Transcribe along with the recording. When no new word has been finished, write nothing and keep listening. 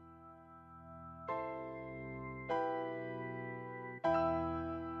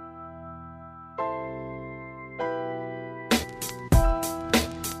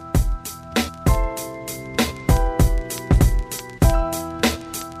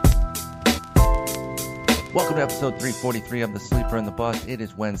Welcome to episode 343 of The Sleeper and the Bust. It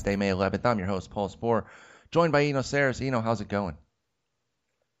is Wednesday, May 11th. I'm your host, Paul Sporer, joined by Eno Saris. Eno, how's it going?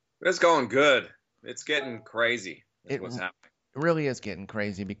 It's going good. It's getting crazy. What's happening. It really is getting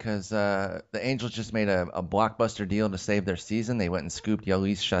crazy because the Angels just made a blockbuster deal to save their season. They went and scooped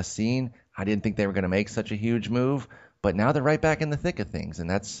Jhoulys Chacín. I didn't think they were going to make such a huge move, but now they're right back in the thick of things, and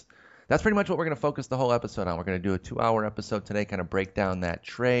that's pretty much what we're going to focus the whole episode on. We're going to do a 2-hour episode today, kind of break down that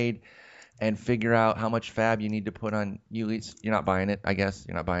trade and figure out how much fab you need to put on Jhoulys. You're not buying it, I guess.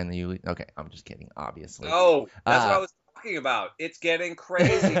 You're not buying the Jhoulys. Okay, I'm just kidding, obviously. Oh, that's what I was talking about. It's getting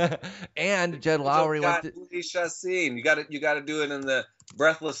crazy. And Jed Lowry went to Jhoulys Chacín. You got to do it in the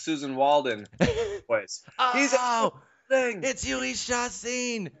breathless Susan Walden voice. It's Jhoulys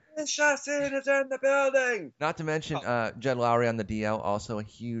Chacín. Chacín is in the building. Not to mention Jed Lowry on the DL, also a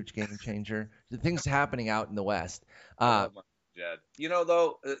huge game changer. The things happening out in the West. Jed. You know,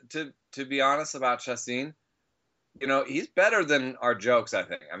 though, to be honest about Chacín, you know, he's better than our jokes, I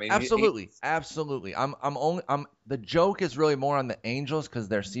think. I mean, absolutely. The joke is really more on the Angels because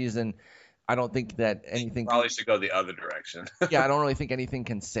their season, I don't think that anything probably should go the other direction. Yeah, I don't really think anything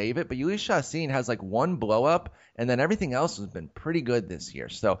can save it. But Jhoulys Chacín has like one blow up, and then everything else has been pretty good this year.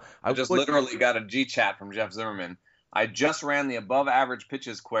 So I just literally got a G chat from Jeff Zimmerman. I just ran the above average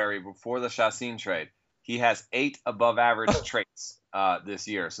pitches query before the Chacín trade. He has 8 above average traits this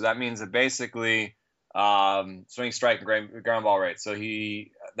year. So that means that basically swing, strike, and ground ball rate. So I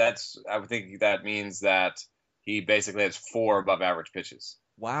would think that means that he basically has 4 above average pitches.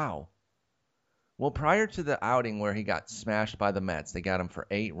 Wow. Well, prior to the outing where he got smashed by the Mets, they got him for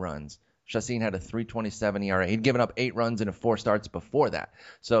 8 runs. Chacín had a 3.27 ERA. He'd given up 8 runs in 4 starts before that.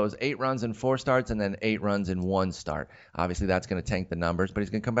 So it was 8 runs in 4 starts and then 8 runs in 1 start. Obviously, that's going to tank the numbers, but he's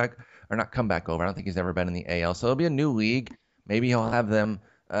going to come back, or not come back over. I don't think he's ever been in the AL. So it'll be a new league. Maybe he'll have them.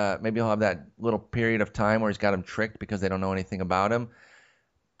 Maybe he'll have that little period of time where he's got them tricked because they don't know anything about him.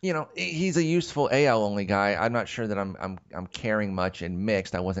 You know, he's a useful AL only guy. I'm not sure that I'm caring much in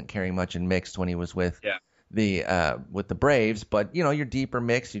mixed. I wasn't caring much in mixed when he was with the Braves, but you know, you're deeper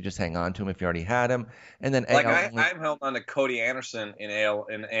mix. You just hang on to him if you already had him, and then like I'm held on to Cody Anderson in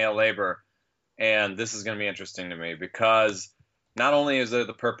AL labor, and this is going to be interesting to me because not only is there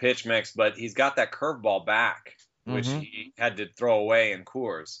the per pitch mix, but he's got that curveball back, which he had to throw away in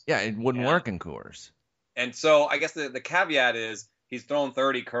Coors. Yeah, it wouldn't work in Coors. And so I guess the caveat is he's thrown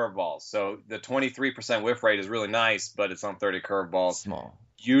 30 curveballs, so the 23% whiff rate is really nice, but it's on 30 curveballs. Small.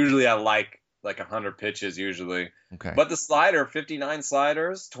 Usually I like 100 pitches usually. Okay. But the slider, 59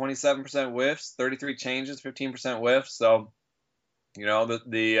 sliders, 27% whiffs, 33 changes, 15% whiffs. So, you know,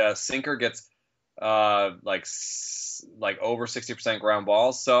 the sinker gets like over 60% ground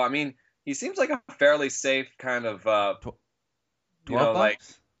balls. So, I mean, he seems like a fairly safe kind of $12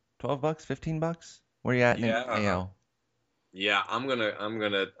 bucks? $12 bucks, $15? Where you at in AL? Yeah, I'm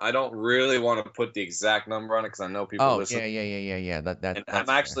gonna. I don't really want to put the exact number on it because I know people listen. Yeah. And I'm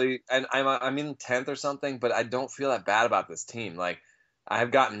actually, and I'm in 10th or something, but I don't feel that bad about this team. Like, I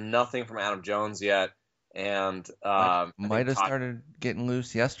have gotten nothing from Adam Jones yet, and might have started getting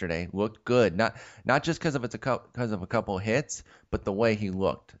loose yesterday. Looked good, not just because of a couple hits, but the way he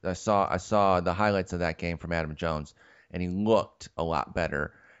looked. I saw the highlights of that game from Adam Jones, and he looked a lot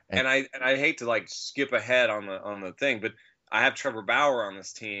better. And I hate to skip ahead on the thing, but I have Trevor Bauer on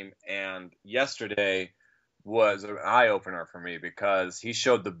this team, and yesterday was an eye-opener for me because he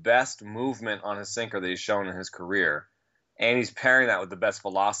showed the best movement on his sinker that he's shown in his career, and he's pairing that with the best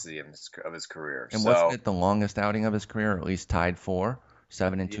velocity of his career. And wasn't it the longest outing of his career, or at least tied for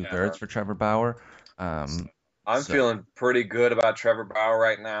 7 2/3 for Trevor Bauer? I'm feeling pretty good about Trevor Bauer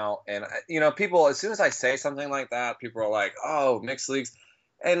right now, and you know, people, as soon as I say something like that, people are like, "Oh, mixed leagues,"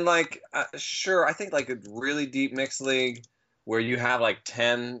 and sure, I think a really deep mixed league where you have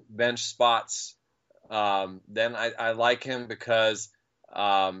 10 bench spots, then I like him because,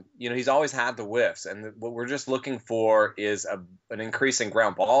 you know, he's always had the whiffs. And what we're just looking for is an increase in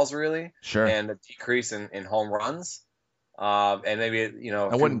ground balls, really. Sure. And a decrease in home runs. And maybe, you know.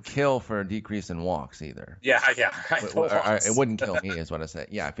 I wouldn't kill for a decrease in walks either. Yeah. It wouldn't kill me is what I said.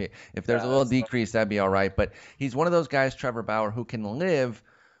 Yeah, if there's a little decrease, that'd be all right. But he's one of those guys, Trevor Bauer, who can live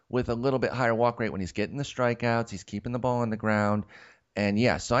with a little bit higher walk rate when he's getting the strikeouts, he's keeping the ball on the ground. And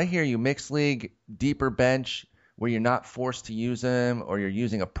yeah, so I hear you, mixed league, deeper bench, where you're not forced to use him, or you're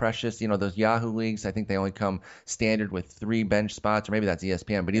using a precious, you know, those Yahoo leagues, I think they only come standard with 3 bench spots, or maybe that's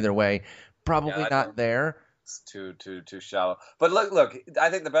ESPN, but either way, probably not there. It's too shallow. But look, I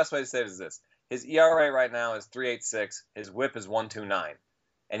think the best way to say it is this. His ERA right now is 3.86, his whip is 1.29,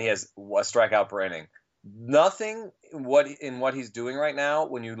 and he has a strikeout per inning. nothing in what he's doing right now,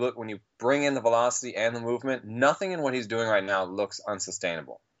 when you bring in the velocity and the movement, nothing in what he's doing right now looks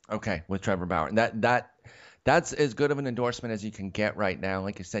unsustainable. Okay, with Trevor Bauer. That's as good of an endorsement as you can get right now.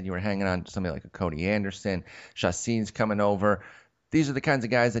 Like you said, you were hanging on to somebody like a Cody Anderson. Chassin's coming over. These are the kinds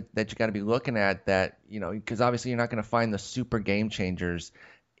of guys that you got to be looking at, that, because obviously you're not going to find the super game changers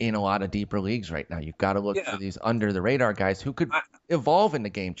in a lot of deeper leagues right now. You've got to look for these under the radar guys who could evolve into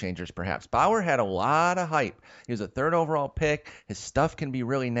game changers perhaps. Bauer had a lot of hype. He was a 3rd overall pick. His stuff can be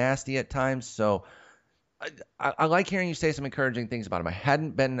really nasty at times. So I like hearing you say some encouraging things about him. I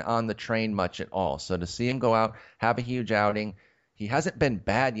hadn't been on the train much at all. So to see him go out, have a huge outing. He hasn't been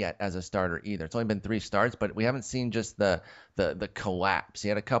bad yet as a starter either. It's only been 3 starts, but we haven't seen just the collapse. He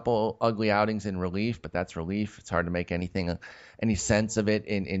had a couple ugly outings in relief, but that's relief. It's hard to make any sense of it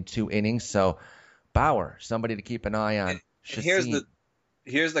in 2 innings. So Bauer, somebody to keep an eye on. And here's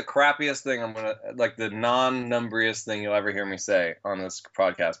the crappiest thing the non-numbriest thing you'll ever hear me say on this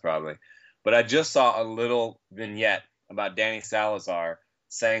podcast probably. But I just saw a little vignette about Danny Salazar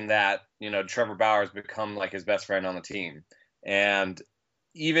saying that, Trevor Bauer has become like his best friend on the team. And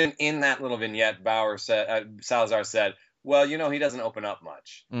even in that little vignette, Salazar said, well, he doesn't open up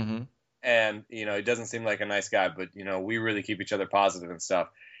much. Mm-hmm. And, he doesn't seem like a nice guy, but, we really keep each other positive and stuff.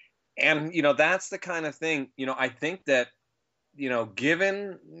 And, that's the kind of thing, I think that,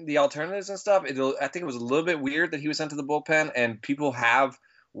 given the alternatives and stuff, I think it was a little bit weird that he was sent to the bullpen, and people have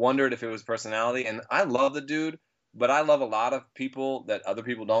wondered if it was personality. And I love the dude, but I love a lot of people that other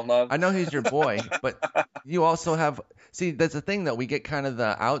people don't love. I know he's your boy, but you also have – see, that's the thing, though. We get kind of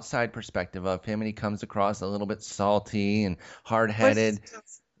the outside perspective of him, and he comes across a little bit salty and hard-headed.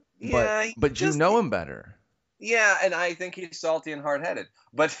 But you know him better. Yeah, and I think he's salty and hard-headed.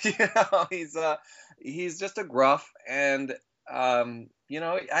 But, he's just a gruff, and,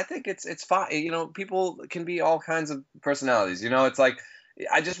 I think it's fine. People can be all kinds of personalities. It's like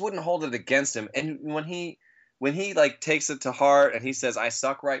I just wouldn't hold it against him. And when he takes it to heart and he says, I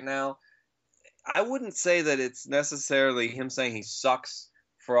suck right now, I wouldn't say that it's necessarily him saying he sucks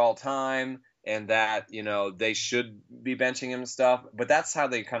for all time and that, they should be benching him and stuff, but that's how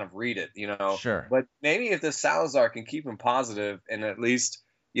they kind of read it, Sure. But maybe if the Salazar can keep him positive and at least,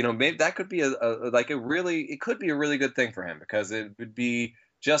 maybe that could be it could be a really good thing for him, because it would be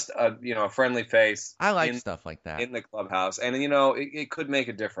just a friendly face. I like stuff like that in the clubhouse, and it could make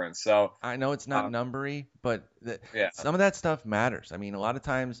a difference. So I know it's not numbery, but some of that stuff matters. I mean, a lot of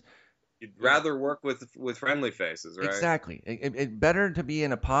times you'd rather work with friendly faces, right? Exactly. It better to be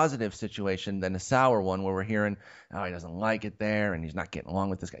in a positive situation than a sour one where we're hearing, oh, he doesn't like it there and he's not getting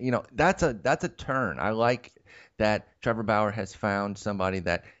along with this guy. That's a turn. I like that Trevor Bauer has found somebody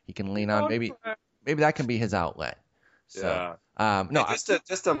that he can lean on. Maybe that can be his outlet. So, no,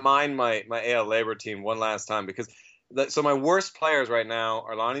 just to mind my AL Labor team one last time, because so my worst players right now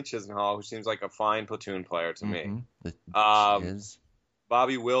are Lonnie Chisenhall, who seems like a fine platoon player to me.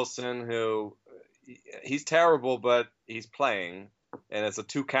 Bobby Wilson, who he's terrible, but he's playing, and it's a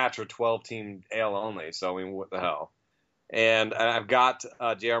 2-catcher 12-team AL only. So I mean, what the hell? And I've got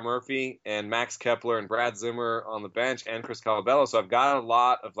J.R. Murphy and Max Kepler and Brad Zimmer on the bench, and Chris Colabello. So I've got a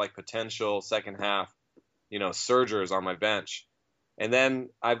lot of potential second half, surgers on my bench. And then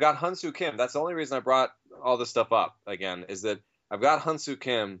I've got Hyun-Soo Kim. That's the only reason I brought all this stuff up again, is that I've got Hyun-Soo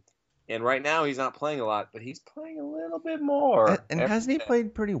Kim, and right now he's not playing a lot, but he's playing a little bit more. And hasn't he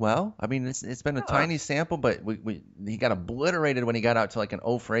played pretty well? I mean, it's been a tiny sample, but he got obliterated when he got out to like an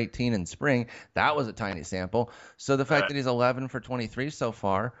 0 for 18 in spring. That was a tiny sample. So the fact that he's 11 for 23 so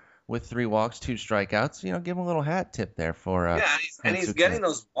far with 3 walks, 2 strikeouts, give him a little hat tip there for and he's getting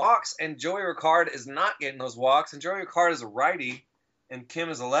those walks, and Joey Ricard is not getting those walks, and Joey Ricard is a righty and Kim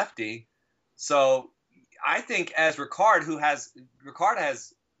is a lefty. So I think as Ricard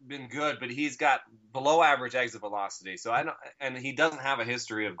has been good, but he's got below average exit velocity. So and he doesn't have a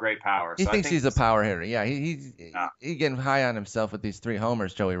history of great power. He thinks he's a power hitter. Yeah, he's getting high on himself with these 3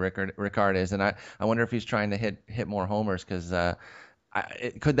 homers. Joey Ricard is, and I wonder if he's trying to hit more homers, because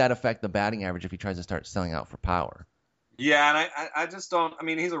could that affect the batting average if he tries to start selling out for power? Yeah, and I just don't. I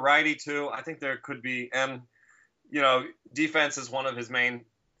mean, he's a righty too. I think there could be, and defense is one of his main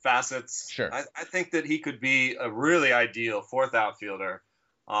facets. Sure. I think that he could be a really ideal 4th outfielder.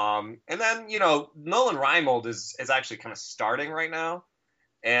 And then, Nolan Reimold is actually kind of starting right now.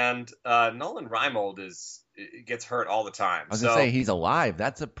 And Nolan Reimold gets hurt all the time. I was going to say, he's alive.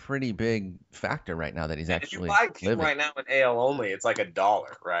 That's a pretty big factor right now that he's actually living. If you buy Kim right now in AL only, it's like $1,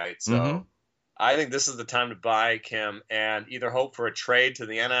 right? So I think this is the time to buy Kim and either hope for a trade to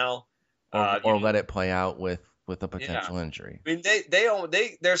the NL. Or let it play out with with a potential injury. I mean,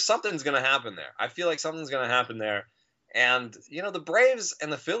 there's something's going to happen there. I feel like something's going to happen there. And, the Braves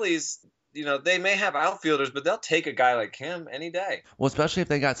and the Phillies, they may have outfielders, but they'll take a guy like him any day. Well, especially if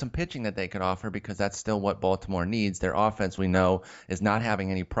they got some pitching that they could offer, because that's still what Baltimore needs. Their offense, we know, is not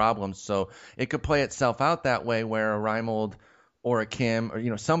having any problems. So it could play itself out that way where a Reimold or a Kim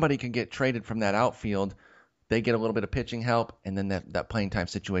or, somebody can get traded from that outfield. They get a little bit of pitching help, and then that playing time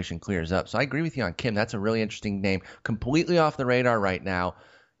situation clears up. So I agree with you on Kim. That's a really interesting name. Completely off the radar right now.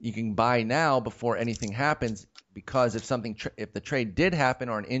 You can buy now before anything happens, because if the trade did happen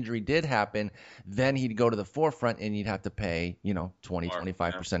or an injury did happen, then he'd go to the forefront and you'd have to pay,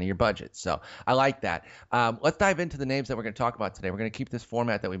 25% of your budget. So I like that. Let's dive into the names that we're going to talk about today. We're going to keep this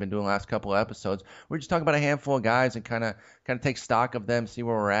format that we've been doing the last couple of episodes. We're just talking about a handful of guys and kind of take stock of them, see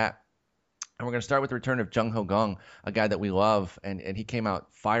where we're at. And we're going to start with the return of Jung Ho Kang, a guy that we love, and he came out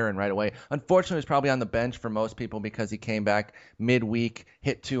firing right away. Unfortunately, he's probably on the bench for most people because he came back midweek,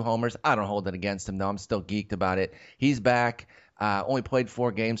 hit 2 homers. I don't hold it against him, though. I'm still geeked about it. He's back, only played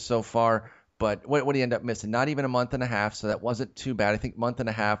 4 games so far. But what did he end up missing? Not even a month and a half, so that wasn't too bad. I think month and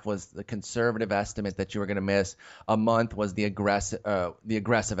a half was the conservative estimate that you were going to miss. A month was the aggressive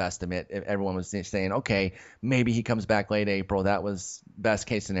estimate. Everyone was saying, okay, maybe he comes back late April. That was best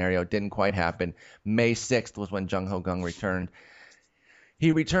case scenario. It didn't quite happen. May 6th was when Jung Ho Kang returned.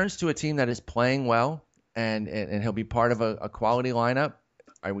 He returns to a team that is playing well, and he'll be part of a quality lineup.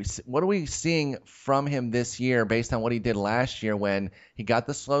 What are we seeing from him this year based on what he did last year when he got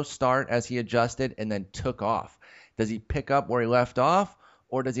the slow start as he adjusted and then took off? Does he pick up where he left off,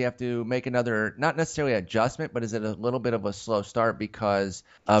 or does he have to make another, not necessarily adjustment, but is it a little bit of a slow start because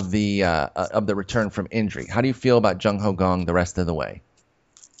of the return from injury? How do you feel about Jung Ho Kang the rest of the way?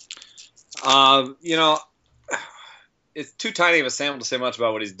 It's too tiny of a sample to say much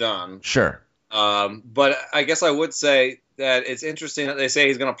about what he's done. Sure. But I guess I would say that it's interesting that they say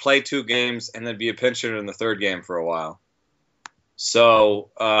he's going to play 2 games and then be a pinch hitter in the 3rd game for a while.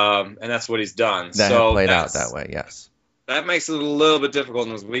 So, and that's what he's done. That so played out that way, yes. That makes it a little bit difficult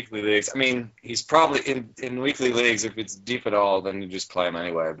in those weekly leagues. I mean, he's probably in weekly leagues, if it's deep at all, then you just play him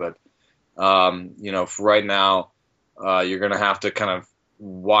anyway. But, for right now, you're going to have to kind of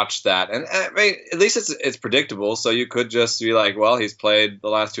watch that. And I mean, at least it's predictable. So you could just be like, well, he's played the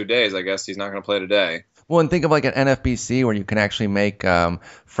last 2 days. I guess he's not going to play today. Well, and think of like an NFBC where you can actually make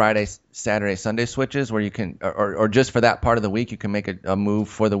Friday, Saturday, Sunday switches where you can, or just for that part of the week, you can make a move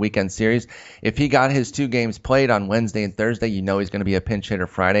for the weekend series. If he got his 2 games played on Wednesday and Thursday, he's going to be a pinch hitter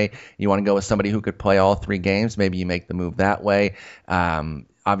Friday. You want to go with somebody who could play all 3 games. Maybe you make the move that way.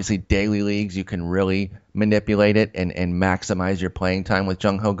 Obviously, daily leagues, you can really manipulate it and maximize your playing time with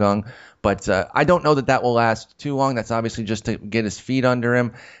Jung Ho Kang. But I don't know that will last too long. That's obviously just to get his feet under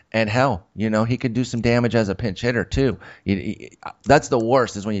him. And hell, he could do some damage as a pinch hitter too. That's the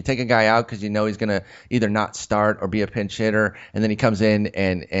worst, is when you take a guy out because he's going to either not start or be a pinch hitter, and then he comes in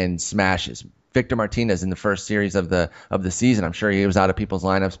and smashes. Victor Martinez in the first series of the season, I'm sure he was out of people's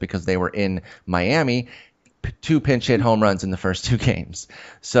lineups because they were in Miami. 2 pinch hit home runs in the first 2 games.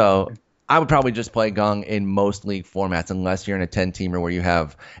 So I would probably just play Kang in most league formats unless you're in a 10-teamer where you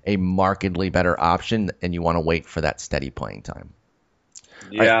have a markedly better option and you want to wait for that steady playing time.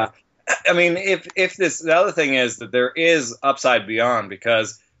 Yeah. I mean, if the other thing is that there is upside beyond,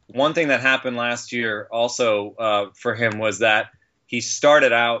 because one thing that happened last year also for him was that he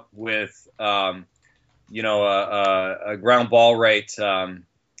started out with, a ground ball rate.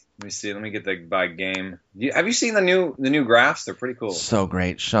 Let me see. Let me get the by game. Have you seen the new graphs? They're pretty cool. So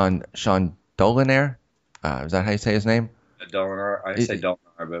great. Sean Dolinaire. Is that how you say his name? Dolinar. I say Dolinar,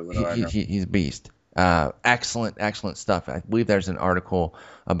 but what do I know? He's a beast. Excellent stuff. I believe there's an article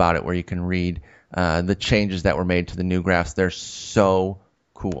about it where you can read the changes that were made to the new graphs. They're so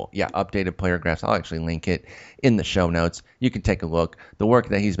cool. Yeah, updated player graphs. I'll actually link it in the show notes. You can take a look. The work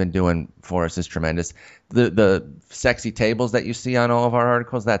that he's been doing for us is tremendous. The sexy tables that you see on all of our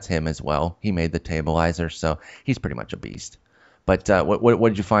articles, that's him as well. He made the tableizer, so he's pretty much a beast. But what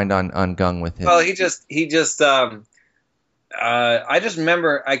did you find on Kang with him? Well, he just I just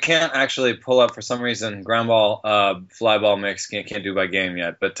remember, I can't actually pull up for some reason ground ball, fly ball mix. Can't do by game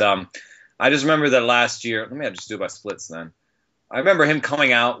yet. But I just remember that last year. Let me just do it by splits then. I remember him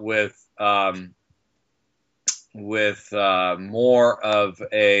coming out with more of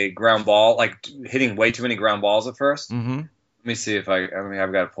a ground ball, like hitting way too many ground balls at first. Mm-hmm. Let me see if I've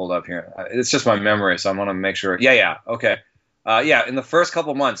got it pulled up here. It's just my memory, so I want to make sure. Yeah, okay. In the first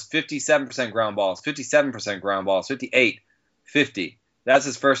couple months, 57% ground balls, 57% ground balls, 58, 50. That's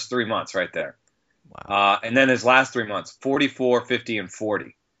his first 3 months right there. Wow. And then his last 3 months, 44, 50, and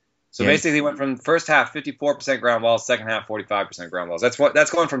 40. So basically, he went from first half 54% ground balls, second half 45% ground balls.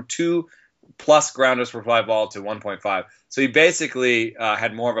 That's going from 2+ grounders per fly ball to 1.5. So he basically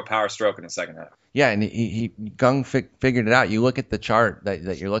had more of a power stroke in the second half. Yeah, and Gung figured it out. You look at the chart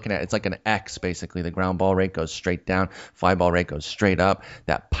that you're looking at, it's like an X basically. The ground ball rate goes straight down, fly ball rate goes straight up.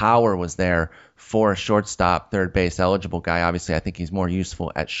 That power was there for a shortstop, third base eligible guy. Obviously, I think he's more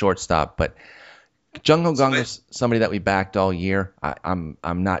useful at shortstop, but Jung Ho Kang is somebody that we backed all year. I'm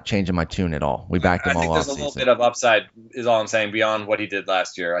not changing my tune at all. We backed him all off season. I think there's a little bit of upside, is all I'm saying, beyond what he did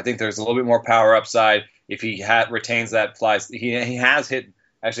last year. I think there's a little bit more power upside if he retains that fly. He has hit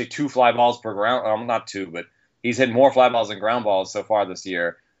actually 2 fly balls per ground. Not 2, but he's hit more fly balls than ground balls so far this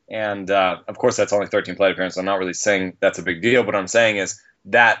year. And of course, that's only 13 plate appearances. I'm not really saying that's a big deal. What I'm saying is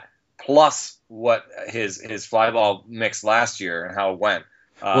that plus what his fly ball mix last year and how it went.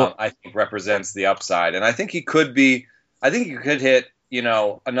 I think represents the upside, and I think he could hit,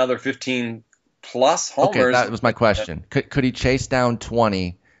 another 15+ homers. Okay, that was my question. Could he chase down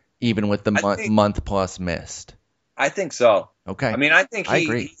 20 even with the month plus missed? I think so. Okay. I mean, I think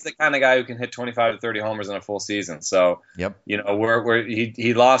he's the kind of guy who can hit 25 to 30 homers in a full season. So, yep.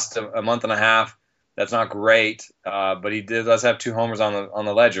 He lost a month and a half. That's not great, but he does have 2 homers on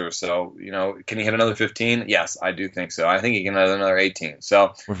the ledger. So, can he hit another 15? Yes, I do think so. I think he can hit another 18.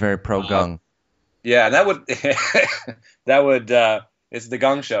 So we're very pro Gung. Yeah, that would it's the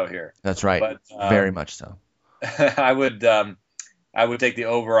Gung show here. That's right. But, very much so. I would take the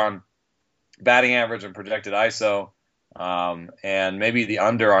over on batting average and projected ISO, and maybe the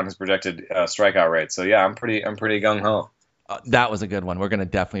under on his projected strikeout rate. So yeah, I'm pretty gung ho. That was a good one. We're going to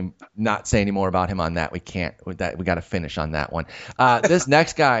definitely not say any more about him on that. We can't. We got to finish on that one. This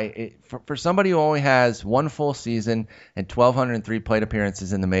next guy, for somebody who only has 1 full season and 1,203 plate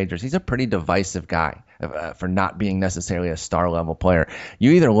appearances in the majors, he's a pretty divisive guy for not being necessarily a star-level player.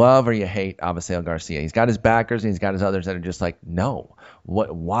 You either love or you hate Avisail Garcia. He's got his backers and he's got his others that are just like, no.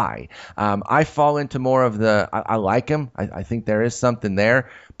 What? Why? I fall into more of the I like him. I think there is something there,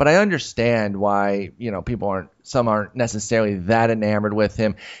 but I understand why some aren't necessarily that enamored with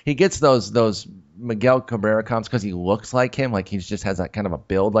him. He gets those Miguel Cabrera comps because he looks like him, like he just has that kind of a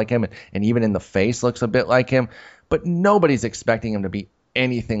build like him, and even in the face looks a bit like him. But nobody's expecting him to be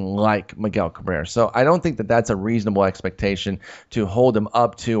anything like Miguel Cabrera, so I don't think that that's a reasonable expectation to hold him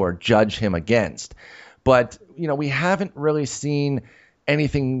up to or judge him against. But we haven't really seen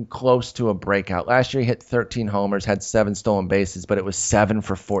anything close to a breakout. Last year he hit 13 homers, had 7 stolen bases, but it was 7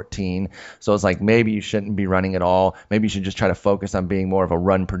 for 14. So it's like maybe you shouldn't be running at all. Maybe you should just try to focus on being more of a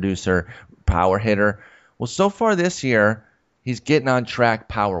run producer, power hitter. Well, so far this year, he's getting on track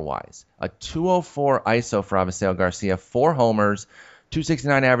power-wise. A 204 ISO for Avisail Garcia, 4 homers,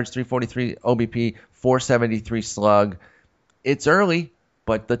 269 average, 343 OBP, 473 slug. It's early,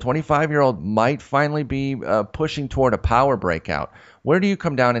 but the 25-year-old might finally be pushing toward a power breakout. Where do you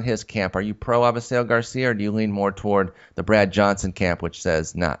come down in his camp? Are you pro Avisail Garcia, or do you lean more toward the Brad Johnson camp, which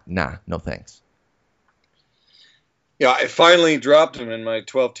says, nah, no thanks? Yeah, I finally dropped him in my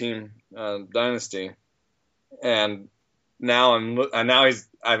 12-team dynasty, and now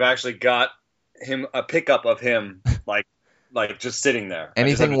I've actually got him a pickup of him, like just sitting there.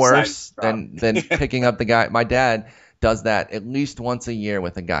 Anything worse than picking up the guy? My dad does that at least once a year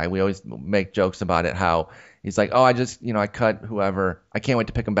with a guy. We always make jokes about it, how he's like, oh, I cut whoever. I can't wait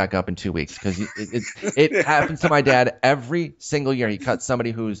to pick him back up in 2 weeks, because it happens to my dad every single year. He cuts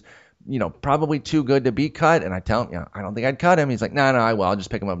somebody who's, probably too good to be cut, and I tell him, I don't think I'd cut him. He's like, no, I will. I'll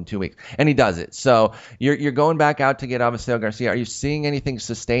just pick him up in 2 weeks, and he does it. So you're going back out to get Avisail Garcia. Are you seeing anything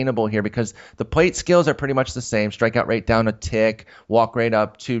sustainable here? Because the plate skills are pretty much the same. Strikeout rate down a tick, walk rate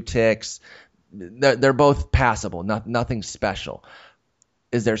up 2 ticks. They're both passable, nothing special.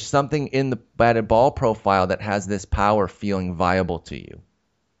 Is there something in the batted ball profile that has this power feeling viable to you?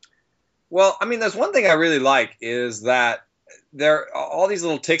 Well, I mean, there's one thing I really like is that all these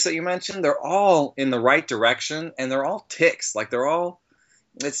little ticks that you mentioned, they're all in the right direction, and they're all ticks. Like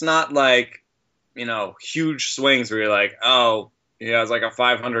it's not like, huge swings where you're like, oh, he has like a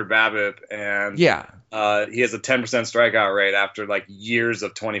 500 BABIP, and yeah. He has a 10% strikeout rate after like years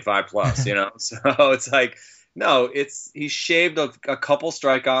of 25 plus, So it's like, no, he shaved a couple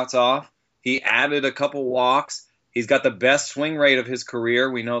strikeouts off. He added a couple walks. He's got the best swing rate of his career.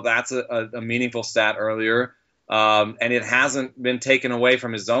 We know that's a meaningful stat earlier. And it hasn't been taken away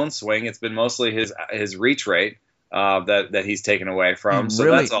from his zone swing. It's been mostly his reach rate that he's taken away from. So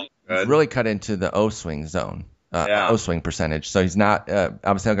that's all good. Really cut into the O swing zone. O-swing percentage. So he's not,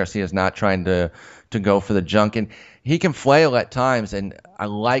 Avisail Garcia is not trying to go for the junk. And he can flail at times, and I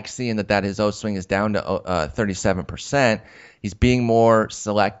like seeing that his O-swing is down to 37%. He's being more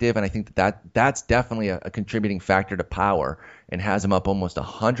selective, and I think that's definitely a contributing factor to power and has him up almost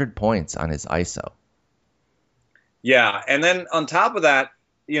 100 points on his ISO. Yeah, and then on top of that,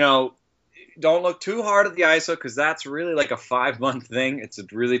 don't look too hard at the ISO because that's really like a 5-month thing. It's a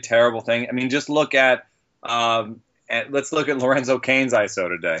really terrible thing. I mean, just look at let's look at Lorenzo Cain's ISO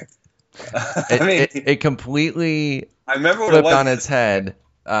today. It completely flipped on its head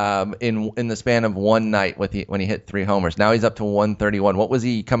in the span of one night when he hit 3 homers. Now he's up to 131. What was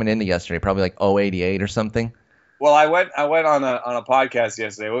he coming into yesterday? Probably like 088 or something. Well, I went on a podcast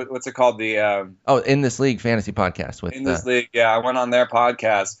yesterday. What's it called? The In This League fantasy podcast with In This League. Yeah, I went on their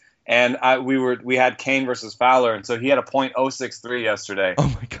podcast, and we had Cain versus Fowler, and so he had a .063 yesterday. Oh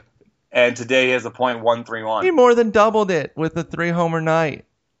my god! And today he has a .131. He more than doubled it with a 3-homer night.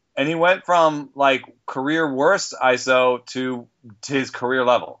 And he went from like career worst ISO to his career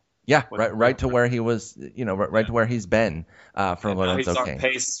level. Yeah, right to where he was, right to where he's been for Lorenzo Cain. He's on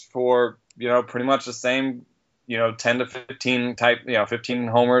pace for pretty much the same 10 to 15 type 15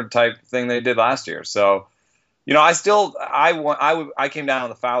 homer type thing they did last year. So I came down on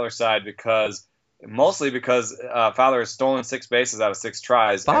the Fowler side mostly because Fowler has stolen 6 bases out of 6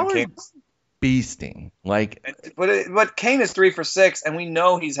 tries. Fowler's beasting. But Cain is 3 for 6, and we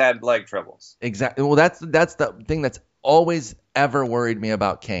know he's had leg troubles. Exactly. Well, that's the thing that's always ever worried me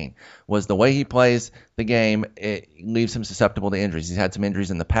about Cain was the way he plays the game. It leaves him susceptible to injuries. He's had some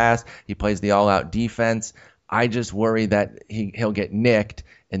injuries in the past. He plays the all-out defense. I just worry that he'll get nicked,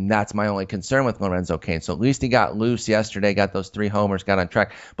 and that's my only concern with Lorenzo Cain. So at least he got loose yesterday, got those 3 homers, got on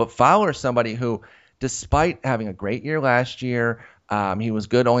track. But Fowler is somebody who, despite having a great year last year, he was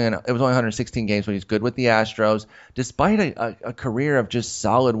good. It was only 116 games, but he's good with the Astros. Despite a career of just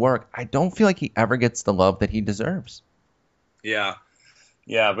solid work, I don't feel like he ever gets the love that he deserves. Yeah.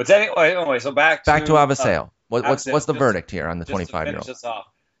 But anyway, so back to Avisail. What's the just, verdict here on the 25-year-old? Finish this off.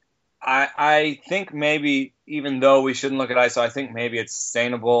 I think maybe, even though we shouldn't look at ISO, I think maybe it's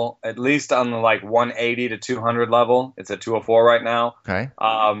sustainable, at least on the 180 to 200 level. It's at 204 right now. Okay.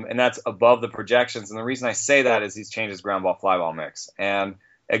 And that's above the projections. And the reason I say that is he's changed his ground ball fly ball mix. And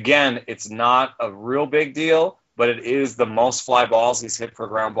again, it's not a real big deal, but it is the most fly balls he's hit per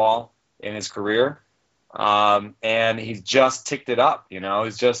ground ball in his career. And he's just ticked it up,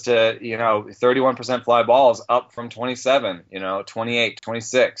 he's just 31% fly balls up from 27, 28,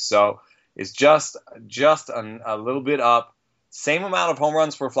 26. So it's just a little bit up, same amount of home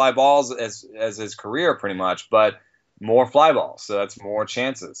runs for fly balls as his career pretty much, but more fly balls. So that's more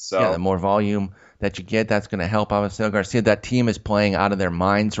chances. So yeah, the more volume that you get, that's going to help Avisail Garcia. That team is playing out of their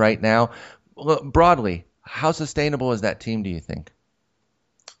minds right now. Broadly, how sustainable is that team, do you think?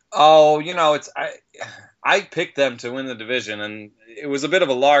 Oh, I picked them to win the division, and it was a bit of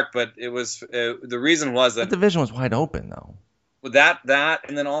a lark, but it was the reason was that the division was wide open, though. That,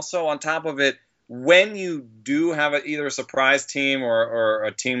 and then also on top of it, when you do have either a surprise team or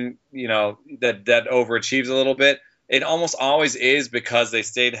a team that overachieves a little bit, it almost always is because they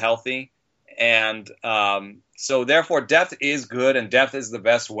stayed healthy, and so therefore depth is good, and depth is the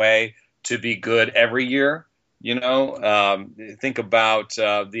best way to be good every year. Think about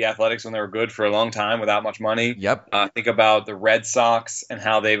the Athletics when they were good for a long time without much money. Yep. Think about the Red Sox and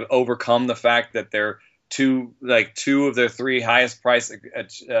how they've overcome the fact that they're two of their 3 highest price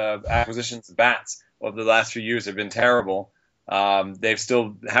acquisitions bats over the last few years have been terrible. They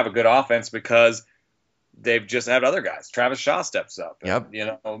still have a good offense because they've just had other guys. Travis Shaw steps up. Yep.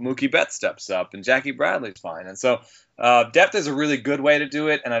 And, Mookie Betts steps up, and Jackie Bradley's fine. And so depth is a really good way to do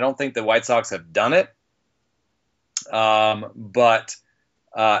it, and I don't think the White Sox have done it.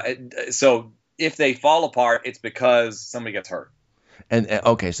 So if they fall apart, it's because somebody gets hurt. And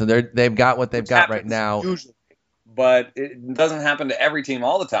okay, so they've got what they've got right now. Usually, but it doesn't happen to every team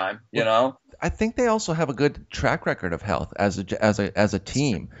all the time, I think they also have a good track record of health as a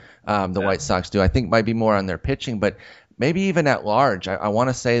team. The White Sox do. I think might be more on their pitching, but maybe even at large. I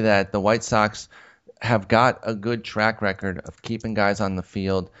want to say that the White Sox have got a good track record of keeping guys on the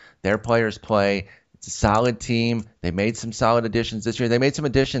field. Their players play. It's a solid team. They made some solid additions this year. They made some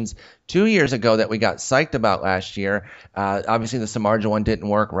additions 2 years ago that we got psyched about last year. Obviously, the Samardzija one didn't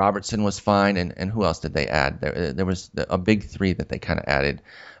work. Robertson was fine. And who else did they add? There was a big 3 that they kind of added.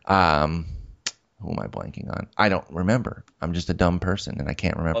 Who am I blanking on? I don't remember. I'm just a dumb person, and I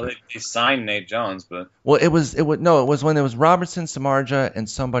can't remember. Well, they signed Nate Jones, but Well, it was when it was Robertson, Samardzija, and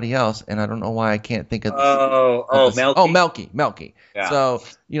somebody else, and I don't know why I can't think of. Melky. Yeah. So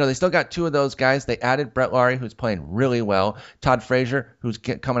they still got two of those guys. They added Brett Laurie, who's playing really well. Todd Frazier, who's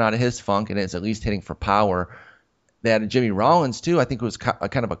coming out of his funk and is at least hitting for power. They added Jimmy Rollins, too. I think it was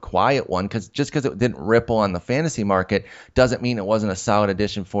kind of a quiet one because it didn't ripple on the fantasy market doesn't mean it wasn't a solid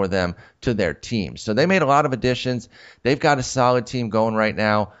addition for them to their team. So they made a lot of additions. They've got a solid team going right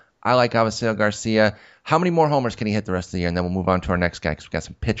now. I like Avisail Garcia. How many more homers can he hit the rest of the year? And then we'll move on to our next guy because we've got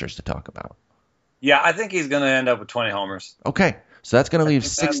some pitchers to talk about. Yeah, I think he's going to end up with 20 homers. Okay. So that's going to leave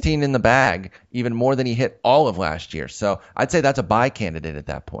 16 in the bag, even more than he hit all of last year. So I'd say that's a buy candidate at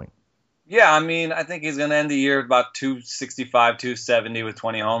that point. Yeah, I mean, I think he's going to end the year about 265, 270 with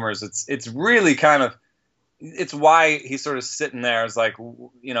 20 homers. It's really kind of – it's why he's sort of sitting there as like,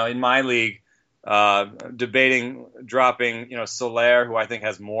 in my league, debating dropping, Soler, who I think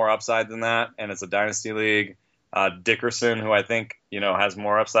has more upside than that, and it's a dynasty league. Dickerson, who I think, has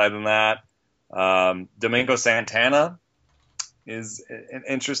more upside than that. Domingo Santana is an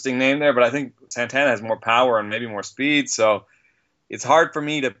interesting name there, but I think Santana has more power and maybe more speed, so – it's hard for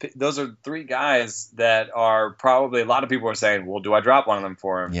me to – those are three guys that are probably – a lot of people are saying, well, do I drop one of them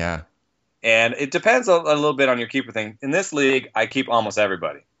for him? Yeah. And it depends a little bit on your keeper thing. In this league, I keep almost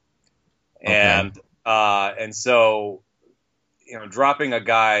everybody. Okay. And so, dropping a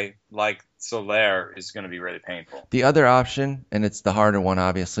guy like Soler is going to be really painful. The other option, and it's the harder one,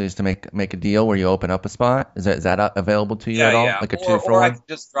 obviously, is to make a deal where you open up a spot. Is that available to you at all? Yeah. Like a 2-for-1? Or I could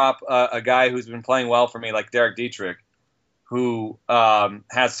just drop a guy who's been playing well for me, like Derek Dietrich, who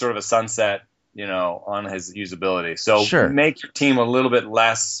has sort of a sunset, on his usability. So sure. Make your team a little bit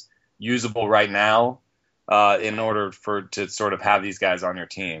less usable right now in order to sort of have these guys on your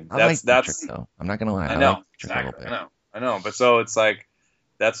team. That's though. I'm not gonna lie. I know. Exactly. I know. But so it's like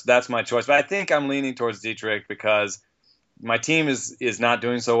that's my choice. But I think I'm leaning towards Dietrich because my team is not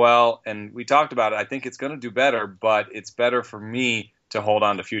doing so well, and we talked about it. I think it's going to do better, but it's better for me to hold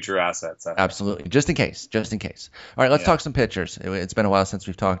on to future assets. Absolutely. Just in case. All right, let's talk some pitchers. It's been a while since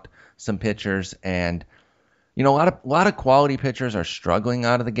we've talked some pitchers, and a lot of quality pitchers are struggling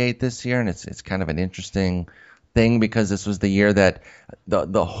out of the gate this year, and it's kind of an interesting thing because this was the year that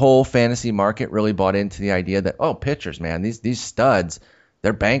the whole fantasy market really bought into the idea that, pitchers, man, these studs,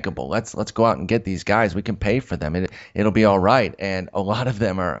 they're bankable. Let's go out and get these guys. We can pay for them. It'll be all right. And a lot of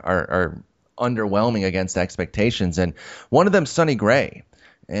them are underwhelming against expectations, and one of them, Sonny Gray,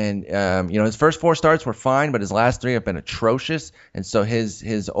 and his first 4 starts were fine, but his last 3 have been atrocious, and so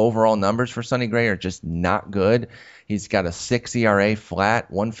his overall numbers for Sonny Gray are just not good. He's got a 6 ERA flat,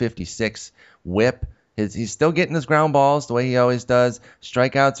 156 WHIP. He's still getting his ground balls the way he always does.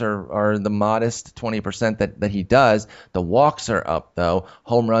 Strikeouts are the modest 20% that he does. The walks are up though.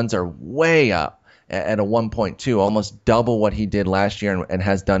 Home runs are way up at a 1.2, almost double what he did last year and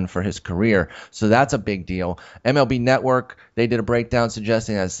has done for his career. So that's a big deal. MLB Network, they did a breakdown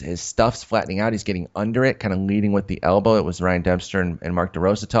suggesting as his stuff's flattening out, he's getting under it, kind of leading with the elbow. It was Ryan Dempster and Mark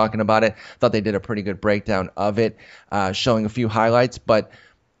DeRosa talking about it. Thought they did a pretty good breakdown of it, showing a few highlights. But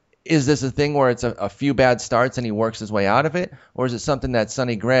is this a thing where it's a few bad starts and he works his way out of it? Or is it something that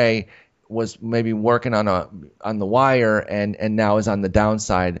Sonny Gray was maybe working on the wire and now is on the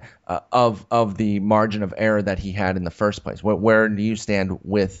downside of the margin of error that he had in the first place? Where do you stand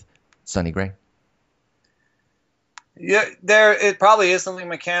with Sonny Gray? Yeah, it probably is something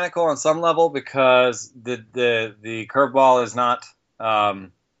mechanical on some level because the curveball is not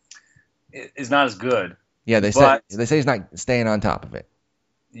as good. Yeah, they say he's not staying on top of it.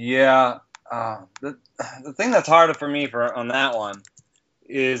 Yeah, the thing that's harder for me on that one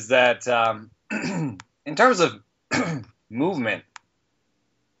is that in terms of movement,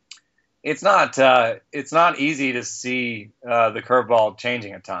 it's not easy to see the curveball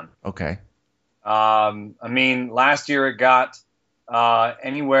changing a ton. Okay. I mean, last year it got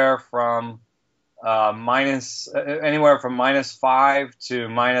anywhere from minus -5 to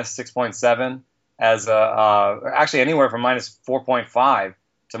minus 6.7 as actually anywhere from minus 4.5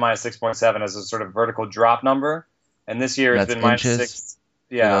 to minus 6.7 as a sort of vertical drop number. And this year it's been minus 6.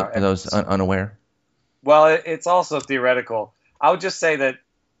 Yeah. For those unaware. Well, it's also theoretical. I would just say that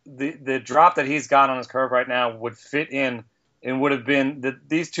the drop that he's got on his curve right now would fit in and would have been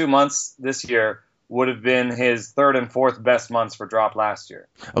these 2 months this year would have been his 3rd and 4th best months for drop last year.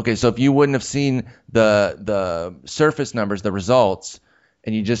 Okay, so if you wouldn't have seen the surface numbers, the results,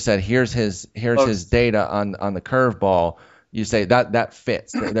 and you just said here's his data on the curveball, you say that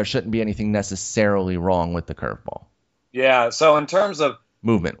fits. There shouldn't be anything necessarily wrong with the curveball. Yeah. So in terms of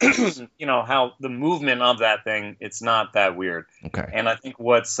Movement. How the movement of that thing, it's not that weird. Okay. And I think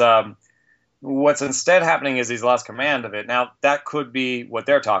what's instead happening is he's lost command of it. Now, that could be what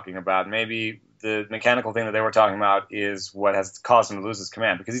they're talking about. Maybe the mechanical thing that they were talking about is what has caused him to lose his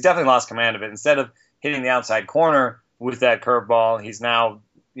command, because he's definitely lost command of it. Instead of hitting the outside corner with that curveball, he's now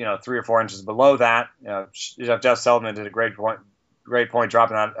 3 or 4 inches below that. Jeff Seldman did a great point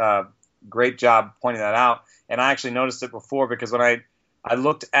dropping that. Great job pointing that out. And I actually noticed it before, because when I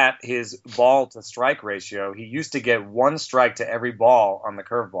looked at his ball to strike ratio, he used to get 1 strike to every ball on the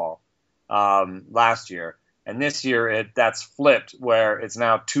curveball last year. And this year that's flipped, where it's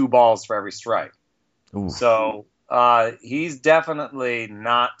now 2 balls for every strike. Ooh. So he's definitely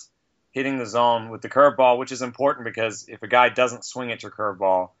not hitting the zone with the curveball, which is important, because if a guy doesn't swing at your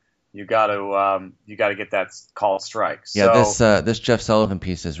curveball, you got to get that called strike. Yeah, so, this Jeff Sullivan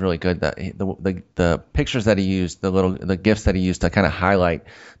piece is really good. That the pictures that he used, the GIFs that he used to kind of highlight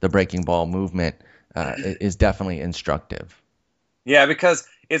the breaking ball movement is definitely instructive. Yeah, because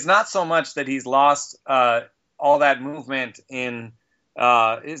it's not so much that he's lost all that movement in.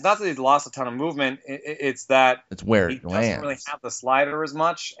 It's not that he's lost a ton of movement. It's that it's where he it doesn't lands. really have the slider as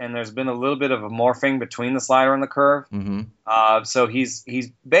much, and there's been a little bit of a morphing between the slider and the curve. Mm-hmm. So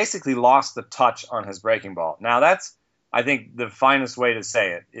he's basically lost the touch on his breaking ball. Now that's, I think, the finest way to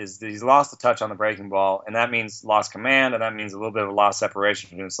say it is that he's lost the touch on the breaking ball, and that means lost command, and that means a little bit of a lost separation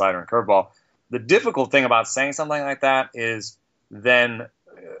between the slider and curveball. The difficult thing about saying something like that is then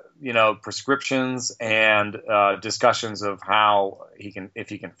prescriptions and discussions of how if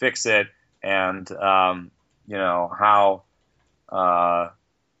he can fix it, and how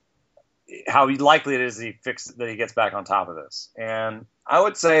likely it is that he gets back on top of this. And I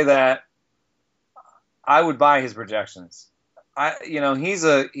would say that I would buy his projections. He's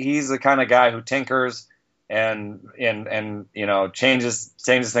a kind of guy who tinkers and changes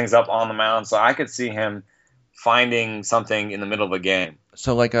things up on the mound. So I could see him finding something in the middle of a game.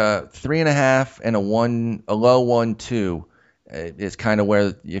 So like a 3.5 and a low 1-2 is kind of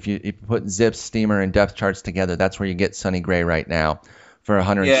where, if you put Zips, Steamer, and depth charts together, that's where you get Sonny Gray right now for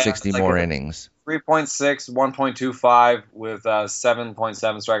 160 more innings. 3.6, 1.25 with 7.7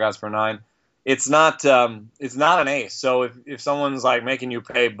 strikeouts per 9. It's not an ace. So if someone's like making you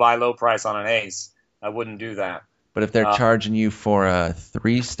pay buy low price on an ace, I wouldn't do that. But if they're charging you for a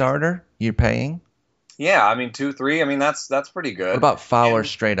 3-starter, you're paying? Yeah, I mean 2-3. I mean that's pretty good. What about Fowler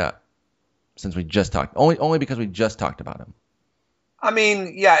straight up? Since we just talked, only because we just talked about him. I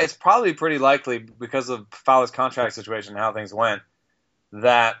mean, yeah, it's probably pretty likely, because of Fowler's contract situation and how things went,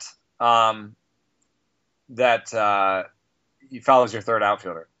 that Fowler's your third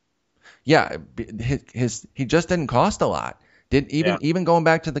outfielder. Yeah, he just didn't cost a lot. Even going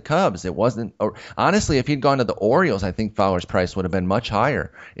back to the Cubs, it wasn't. Or honestly, if he'd gone to the Orioles, I think Fowler's price would have been much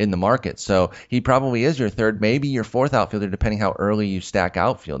higher in the market. So he probably is your third, maybe your fourth outfielder, depending how early you stack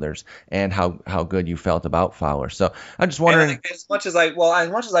outfielders and how good you felt about Fowler. So I'm just wondering. As much as I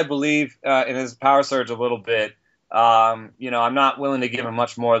believe in his power surge a little bit, I'm not willing to give him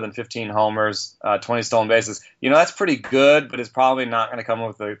much more than 15 homers, 20 stolen bases. That's pretty good, but it's probably not going to come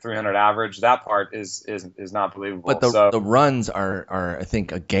with a 300 average. That part is not believable. But the runs are I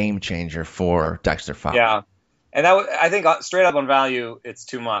think a game changer for Dexter Fowler. Yeah, and I think straight up on value, it's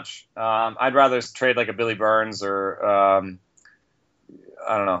too much. I'd rather trade like a Billy Burns or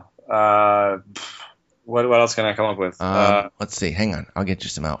I don't know. What else can I come up with? Let's see. Hang on. I'll get you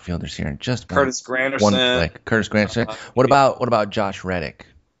some outfielders here in just Curtis Granderson. one click. Curtis Granderson. What about Josh Reddick?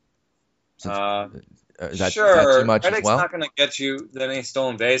 Is that too much Reddick's as well? Not going to get you that any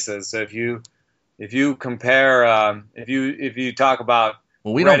stolen bases. So if you compare, if you talk about,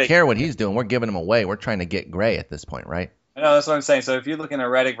 we Reddick, don't care what he's doing. We're giving him away. We're trying to get Gray at this point, right? I know, that's what I'm saying. So if you're looking at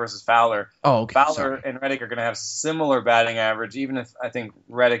Reddick versus Fowler, Fowler and Reddick are going to have similar batting average, even if I think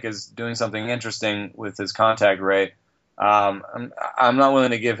Reddick is doing something interesting with his contact rate. I'm not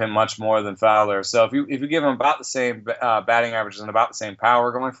willing to give him much more than Fowler. So if you give him about the same batting averages and about the same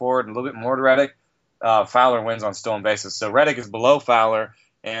power going forward, and a little bit more to Reddick, Fowler wins on stolen bases. So Reddick is below Fowler,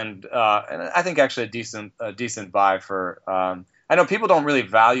 and I think actually a decent buy for. I know people don't really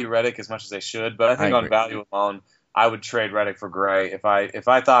value Reddick as much as they should, but I think on value alone, I would trade Reddick for Gray. If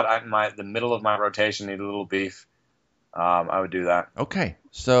I thought the middle of my rotation needed a little beef, I would do that. Okay,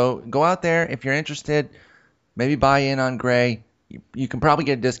 so go out there if you're interested. Maybe buy in on Gray. You can probably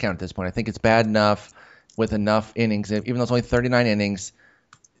get a discount at this point. I think it's bad enough with enough innings, even though it's only 39 innings.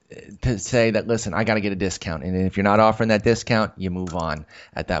 to say that, listen, I got to get a discount. And if you're not offering that discount, you move on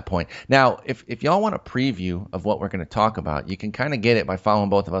at that point. Now, if y'all want a preview of what we're going to talk about, you can kind of get it by following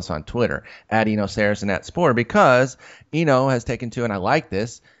both of us on Twitter, at Eno Sarris and at Spore, because Eno has taken to, and I like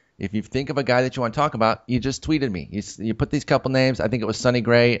this, if you think of a guy that you want to talk about, you just tweeted me. You put these couple names. I think it was Sonny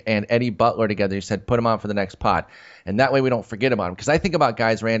Gray and Eddie Butler together. You said, put them on for the next pod. And that way we don't forget about them. Because I think about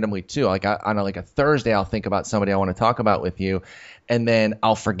guys randomly too. Like on a Thursday, I'll think about somebody I want to talk about with you. And then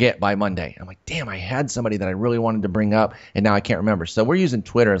I'll forget by Monday. I'm like, damn, I had somebody that I really wanted to bring up, and now I can't remember. So we're using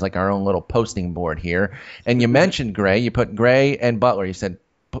Twitter as like our own little posting board here. And you mentioned Gray. You put Gray and Butler. You said,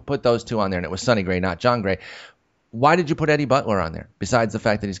 put those two on there. And it was Sonny Gray, not John Gray. Why did you put Eddie Butler on there, besides the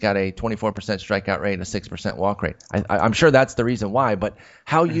fact that he's got a 24% strikeout rate and a 6% walk rate? I'm sure that's the reason why, but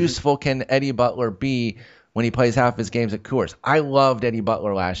how useful can Eddie Butler be when he plays half his games at Coors? I loved Eddie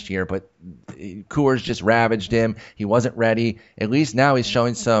Butler last year, but Coors just ravaged him. He wasn't ready. At least now he's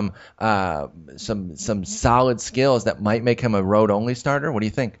showing some solid skills that might make him a road-only starter. What do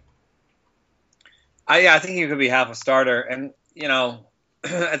you think? I think he could be half a starter, and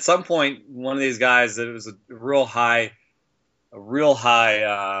at some point, one of these guys that was a real high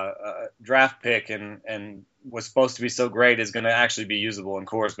draft pick and was supposed to be so great is going to actually be usable in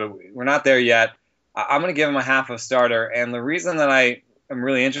Coors, but we're not there yet. I'm going to give him a half a starter, and the reason that I am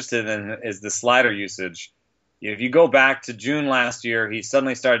really interested in is the slider usage. If you go back to June last year, he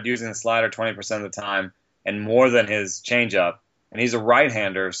suddenly started using the slider 20% of the time and more than his changeup, and he's a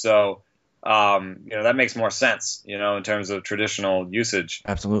right-hander, so that makes more sense, in terms of traditional usage.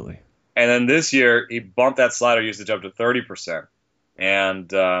 Absolutely. And then this year, he bumped that slider usage up to 30%, and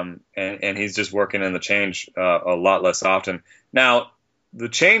he's just working in the change a lot less often. Now, the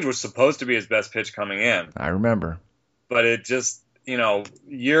change was supposed to be his best pitch coming in. I remember. But it just,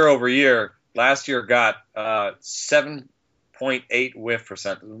 year over year, last year got 7.8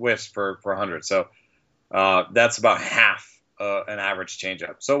 whiffs per 100. So that's about half an average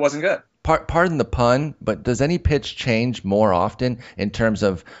changeup. So it wasn't good. Pardon the pun, but does any pitch change more often in terms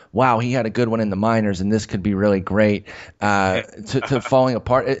of, wow, he had a good one in the minors and this could be really great, to falling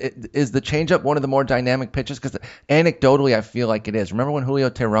apart? Is the changeup one of the more dynamic pitches? Because anecdotally, I feel like it is. Remember when Julio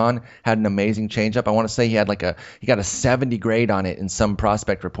Teheran had an amazing changeup? I want to say he got a 70 grade on it in some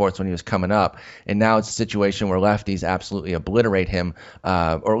prospect reports when he was coming up, and now it's a situation where lefties absolutely obliterate him,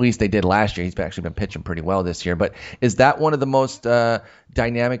 or at least they did last year. He's actually been pitching pretty well this year. But is that one of the most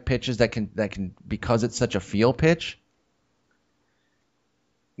dynamic pitches that can because it's such a feel pitch?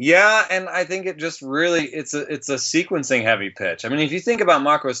 Yeah, and I think it just really it's a sequencing heavy pitch. I mean, if you think about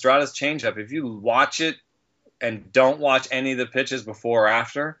Marco Estrada's changeup, if you watch it and don't watch any of the pitches before or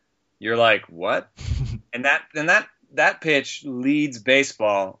after, you're like, what? and that pitch leads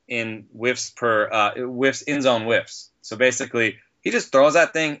baseball in whiffs in zone whiffs. So basically, he just throws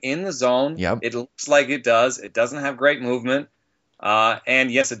that thing in the zone. Yep. It looks like it does. It doesn't have great movement.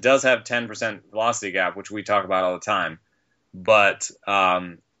 And yes, it does have 10% velocity gap, which we talk about all the time, but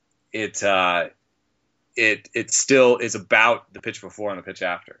it still is about the pitch before and the pitch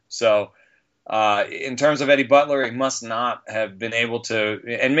after. So in terms of Eddie Butler, he must not have been able to,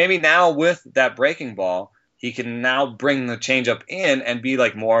 and maybe now with that breaking ball, he can now bring the changeup in and be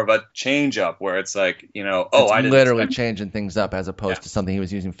like more of a changeup where it's like, I didn't literally changing things up as opposed to something he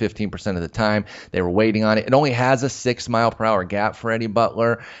was using 15% of the time. They were waiting on it. It only has a 6 mile per hour gap for Eddie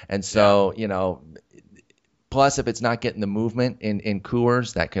Butler. And so, plus if it's not getting the movement in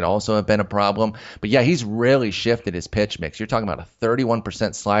Coors, that could also have been a problem. But yeah, he's really shifted his pitch mix. You're talking about a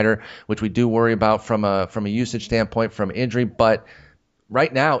 31% slider, which we do worry about from a usage standpoint from injury, but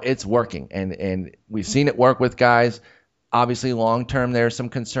right now it's working, and we've seen it work with guys. Obviously, long term, there's some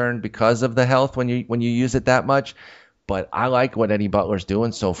concern because of the health when you use it that much. But I like what Eddie Butler's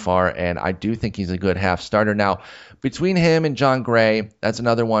doing so far, and I do think he's a good half starter. Now, between him and John Gray, that's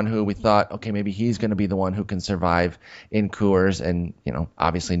another one who we thought, okay, maybe he's going to be the one who can survive in Coors. And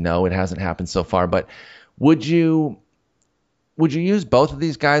obviously, no, it hasn't happened so far. But would you use both of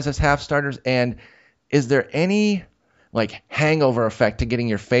these guys as half starters? And is there any hangover effect to getting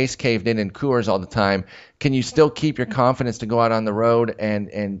your face caved in Coors all the time? Can you still keep your confidence to go out on the road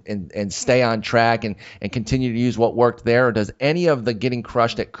and stay on track and continue to use what worked there? Or does any of the getting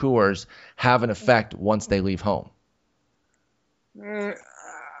crushed at Coors have an effect once they leave home? I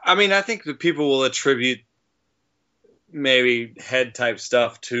mean, I think that people will attribute maybe head type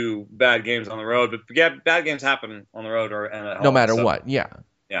stuff to bad games on the road, but bad games happen on the road or at home. No matter what. Yeah.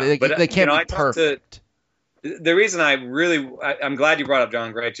 They can't be perfect. The reason I'm glad you brought up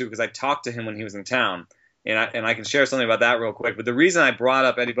John Gray too, because I talked to him when he was in town, and I can share something about that real quick. But the reason I brought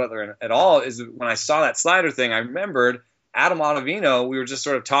up Eddie Butler at all is when I saw that slider thing, I remembered Adam Ottavino, we were just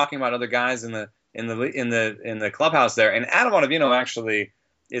sort of talking about other guys in the clubhouse there, and Adam Ottavino actually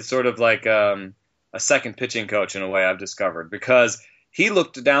is sort of like a second pitching coach in a way, I've discovered, because he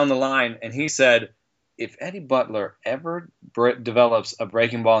looked down the line and he said, if Eddie Butler ever develops a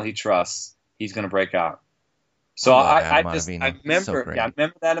breaking ball he trusts, he's going to break out. So I remember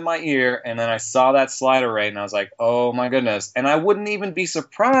that in my ear, and then I saw that slider rate, and I was like, oh my goodness. And I wouldn't even be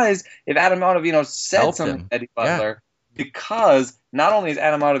surprised if Adam Ottavino said something to Eddie Butler, because not only is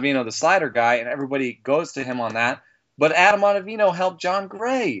Adam Ottavino the slider guy, and everybody goes to him on that, but Adam Ottavino helped John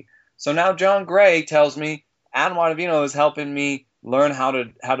Gray. So now John Gray tells me Adam Ottavino is helping me learn how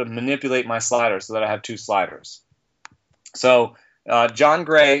to manipulate my slider so that I have two sliders. So John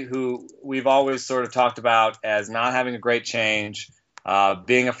Gray, who we've always sort of talked about as not having a great change,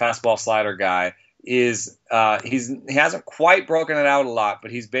 being a fastball slider guy, he hasn't quite broken it out a lot, but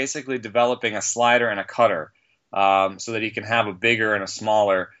he's basically developing a slider and a cutter so that he can have a bigger and a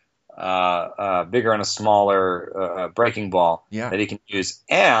smaller breaking ball that he can use,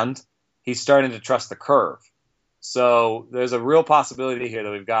 and he's starting to trust the curve. So there's a real possibility here that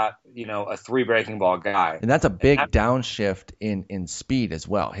we've got, a 3 breaking ball guy. And that's a big downshift in speed as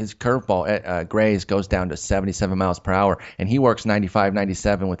well. His curveball at Gray's goes down to 77 miles per hour, and he works 95,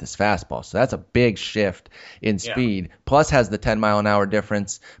 97 with his fastball. So that's a big shift in speed. Plus has the 10-mile-an-hour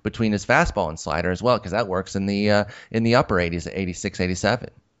difference between his fastball and slider as well, because that works in the upper 80s at 86, 87.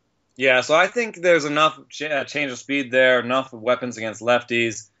 Yeah, so I think there's enough change of speed there, enough weapons against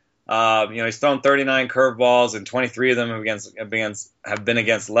lefties. He's thrown 39 curveballs, and 23 of them have been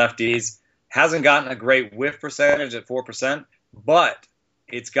against lefties. Hasn't gotten a great whiff percentage at 4%, but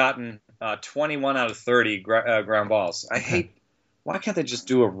it's gotten 21 out of 30 ground balls. I hate. Why can't they just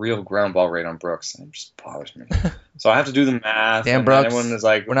do a real ground ball rate on Brooks? It just bothers me. So I have to do the math. Damn, Brooks. Everyone is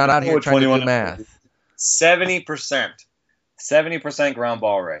like, we're not out here trying to do math. 70%. 70% ground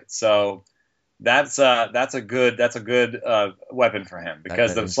ball rate. So that's a good weapon for him,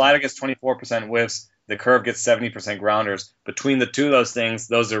 because the slider gets 24% whiffs, the curve gets 70% grounders. Between the two of those things,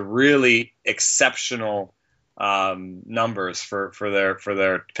 those are really exceptional numbers for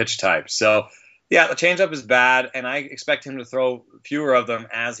their pitch type. So yeah, the changeup is bad, and I expect him to throw fewer of them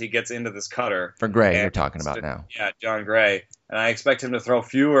as he gets into this cutter. For Gray, you're talking about now. Yeah, John Gray, and I expect him to throw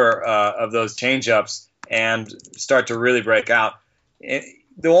fewer of those changeups and start to really break out.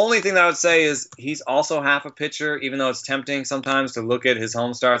 The only thing that I would say is he's also half a pitcher, even though it's tempting sometimes to look at his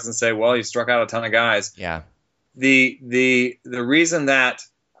home starts and say, well, he struck out a ton of guys. Yeah. The reason that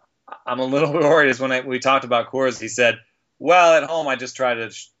I'm a little bit worried is when we talked about Coors, he said, well, at home I just try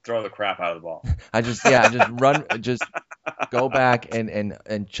to throw the crap out of the ball. just go back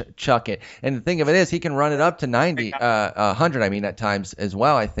and chuck it. And the thing of it is, he can run it up to 90, 100, at times as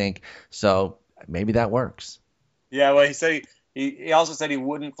well, I think. So maybe that works. Yeah, well, he also said he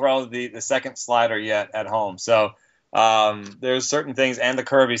wouldn't throw the second slider yet at home. So there's certain things, and the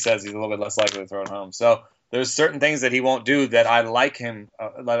curve, he says he's a little bit less likely to throw at home. So there's certain things that he won't do that I like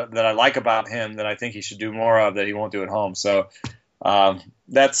that I like about him, that I think he should do more of, that he won't do at home. So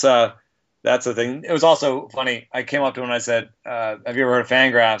that's the thing. It was also funny. I came up to him and I said, have you ever heard of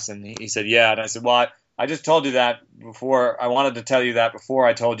Fangraphs? And he said, yeah. And I said, well, I just told you that before. I wanted to tell you that before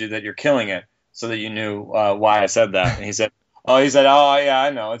I told you that you're killing it, so that you knew why I said that. And he said, oh, yeah,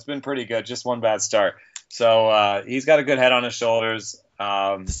 I know. It's been pretty good. Just one bad start. So he's got a good head on his shoulders.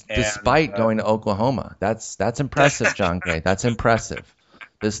 Despite going to Oklahoma. That's impressive, John Gray. That's impressive.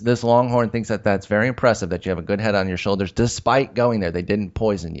 This Longhorn thinks that's very impressive, that you have a good head on your shoulders despite going there. They didn't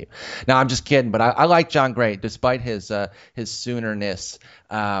poison you. Now, I'm just kidding, but I like John Gray despite his Soonerness.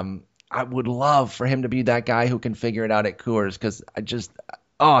 I would love for him to be that guy who can figure it out at Coors, because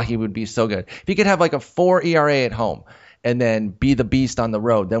he would be so good. If he could have like a 4 ERA at home and then be the beast on the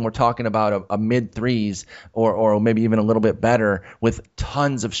road, then we're talking about a mid-3s or maybe even a little bit better with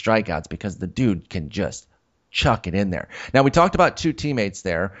tons of strikeouts, because the dude can just chuck it in there. Now, we talked about 2 teammates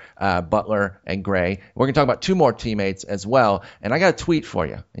there, Butler and Gray. We're going to talk about 2 more teammates as well, and I got a tweet for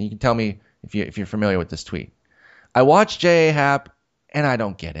you, and you can tell me if you're familiar with this tweet. I watched J.A. Happ, and I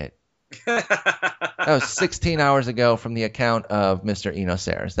don't get it. That was 16 hours ago from the account of Mr. Eno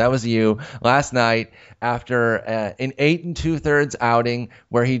Sarris. That was you last night after an 8 2/3 outing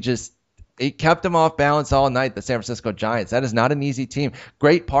where he kept them off balance all night, the San Francisco Giants. That is not an easy team.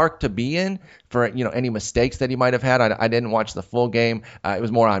 Great park to be in for any mistakes that he might have had. I didn't watch the full game. It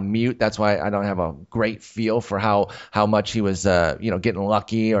was more on mute. That's why I don't have a great feel for how much he was getting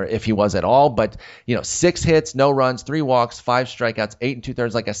lucky, or if he was at all. But 6 hits, no runs, 3 walks, 5 strikeouts, 8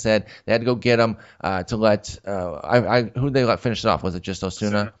 2/3. Like I said, they had to go get him to let who they let finish it off. Was it just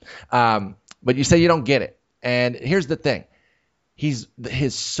Osuna? But you say you don't get it. And here's the thing. His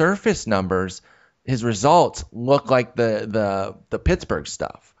surface numbers, his results look like the Pittsburgh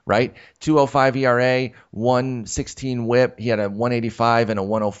stuff, right? 2.05 ERA, 1.16 WHIP. He had a 1.85 and a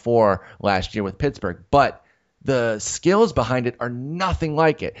 1.04 last year with Pittsburgh, but the skills behind it are nothing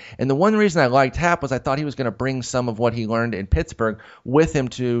like it. And the one reason I liked Happ was I thought he was going to bring some of what he learned in Pittsburgh with him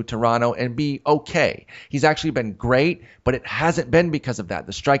to Toronto and be okay. He's actually been great, but it hasn't been because of that.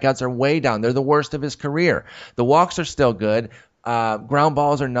 The strikeouts are way down. They're the worst of his career. The walks are still good. Ground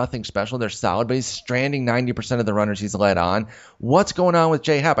balls are nothing special. They're solid, but he's stranding 90% of the runners he's led on. What's going on with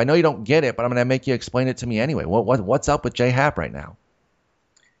Jay Happ? I know you don't get it, but I'm going to make you explain it to me anyway. What's up with Jay Happ right now?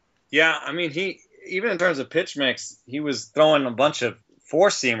 Yeah, I mean, even in terms of pitch mix, he was throwing a bunch of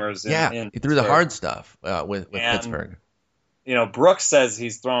four-seamers. He threw the hard stuff with Pittsburgh. You know, Brooks says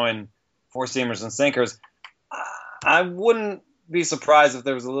he's throwing four-seamers and sinkers. I wouldn't be surprised if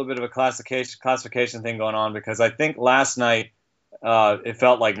there was a little bit of a classification thing going on, because I think last night it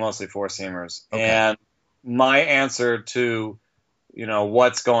felt like mostly four-seamers. Okay. And my answer to,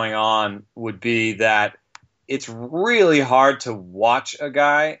 what's going on would be that it's really hard to watch a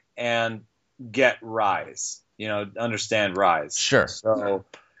guy and get rise, understand rise. Sure. So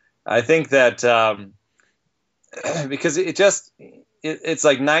I think that because it's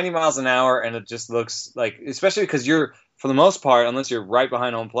like 90 miles an hour, and it just looks like, especially because you're, for the most part, unless you're right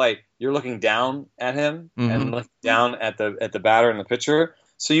behind home plate, you're looking down at him and looking down at the batter and the pitcher.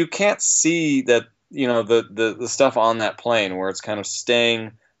 So you can't see that, the stuff on that plane where it's kind of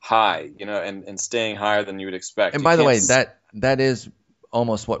staying high, and staying higher than you would expect. And by the way, that is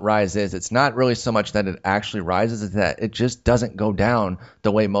almost what rise is. It's not really so much that it actually rises, it's that it just doesn't go down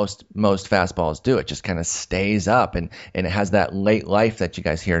the way most fastballs do. It just kind of stays up, and it has that late life that you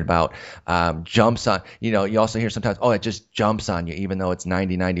guys hear about. Jumps on, you also hear sometimes, it just jumps on you, even though it's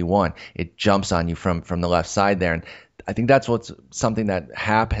 90, 91. It jumps on you from the left side there. And I think that's something that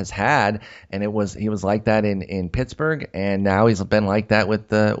Happ has had, and he was like that in Pittsburgh, and now he's been like that with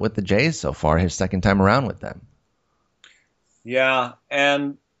the Jays so far, his second time around with them. Yeah,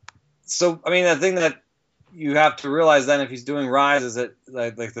 and so I mean, the thing that you have to realize then, if he's doing rise, is that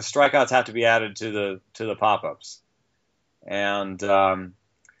like the strikeouts have to be added to the pop-ups, and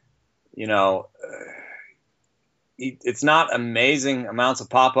it's not amazing amounts of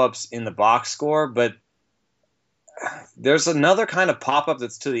pop-ups in the box score, but there's another kind of pop-up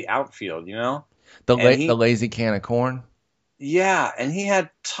that's to the outfield, the lazy can of corn. Yeah, and he had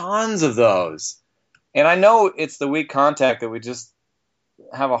tons of those. And I know it's the weak contact that we just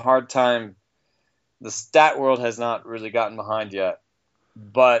have a hard time. The stat world has not really gotten behind yet.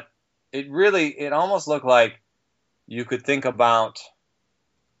 But it almost looked like you could think about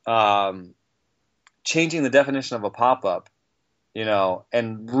changing the definition of a pop-up,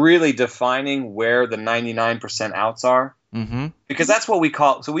 and really defining where the 99% outs are. Mm-hmm. Because that's what we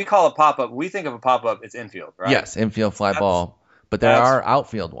call a pop-up. We think of a pop-up, it's infield, right? Yes, infield fly ball. But there are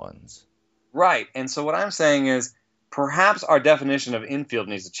outfield ones. Right, and so what I'm saying is perhaps our definition of infield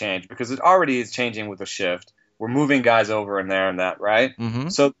needs to change, because it already is changing with the shift. We're moving guys over and there and that, right? Mm-hmm.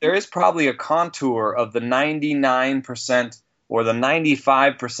 So there is probably a contour of the 99% or the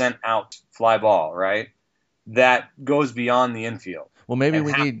 95% out fly ball, right, that goes beyond the infield. Well, maybe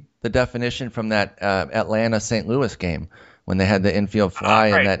we need the definition from that Atlanta-St. Louis game when they had the infield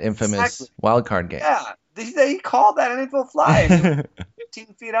fly in that infamous wild card game. Yeah, they called that an infield fly,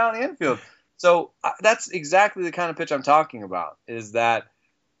 15 feet out in the infield. So that's exactly the kind of pitch I'm talking about, is that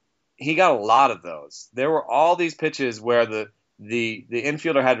he got a lot of those. There were all these pitches where the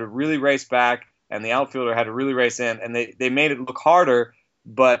infielder had to really race back and the outfielder had to really race in, and they made it look harder,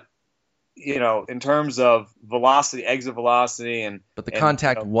 but in terms of velocity, exit velocity, but the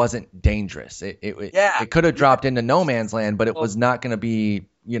contact wasn't dangerous. It could have dropped into no man's land, but it was not going to be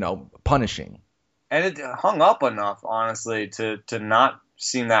punishing. And it hung up enough, honestly, to not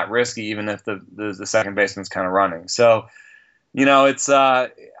seem that risky, even if the second baseman's kind of running. So, it's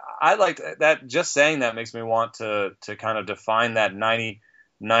I like that. Just saying that makes me want to kind of define that 90,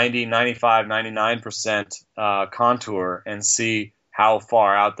 95, 99% contour and see how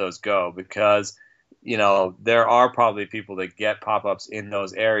far out those go, because there are probably people that get pop-ups in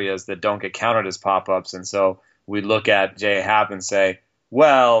those areas that don't get counted as pop-ups, and so we look at Jay Happ and say,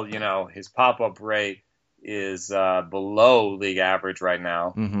 well, his pop-up rate is below league average right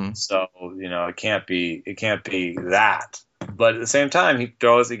now. Mm-hmm. So, it can't be that. But at the same time, he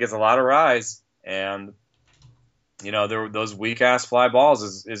gets a lot of rise, and those weak ass fly balls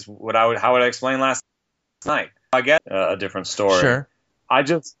is how would I explain last night. I get a different story. Sure. I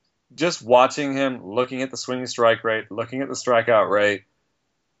just watching him, looking at the swinging strike rate, looking at the strikeout rate,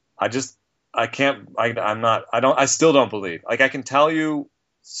 I can't. I'm not. I don't. I still don't believe. Like I can tell you,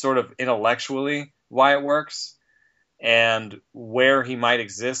 sort of intellectually, why it works and where he might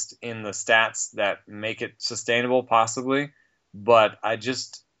exist in the stats that make it sustainable, possibly. But I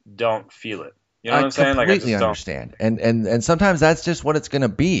just don't feel it. You know what I'm saying? Like I completely just don't. understand. And sometimes that's just what it's going to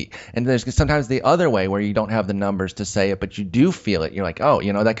be. And there's sometimes the other way where you don't have the numbers to say it, but you do feel it. You're like, oh,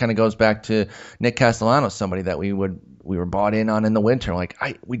 that kind of goes back to Nick Castellanos, somebody that we were bought in on in the winter. Like,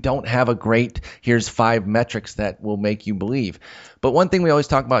 we don't have a great, here's 5 metrics that will make you believe. But one thing we always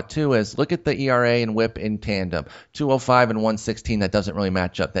talk about too is look at the ERA and WHIP in tandem. 205 and 116, that doesn't really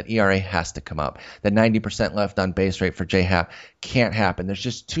match up. That ERA has to come up. That 90% left on base rate for J-Happ can't happen. There's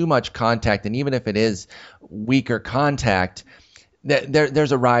just too much contact, and even if it is weaker contact,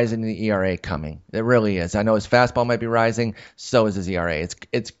 there's a rise in the ERA coming. There really is. I know his fastball might be rising, so is his ERA.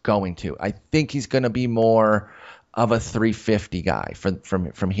 It's going to. I think he's going to be more of a 350 guy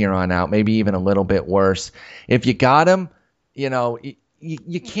from here on out, maybe even a little bit worse. If you got him,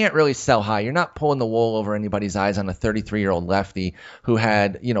 you can't really sell high. You're not pulling the wool over anybody's eyes on a 33-year-old lefty who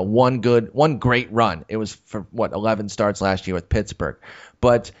had, one great run. It was for 11 starts last year with Pittsburgh.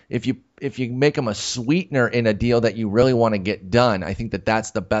 But if you make him a sweetener in a deal that you really want to get done, I think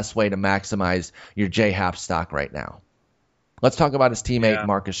that's the best way to maximize your J-Happ stock right now. Let's talk about his teammate,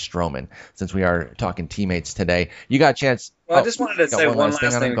 Marcus Stroman, since we are talking teammates today. You got a chance. Well, I just wanted to say one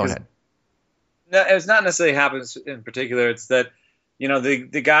last thing. Go ahead. No, it's not necessarily happens in particular. It's that,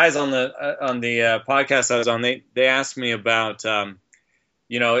 the guys on the podcast I was on, they asked me about,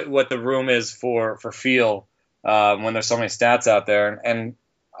 what the room is for feel when there's so many stats out there. And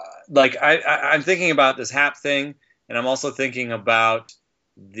I'm thinking about this Happ thing, and I'm also thinking about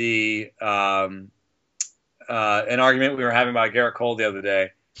the an argument we were having about Garrett Cole the other day.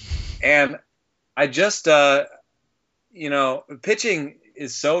 And I just, pitching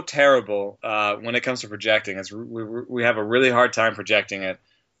is so terrible when it comes to projecting. We have a really hard time projecting it.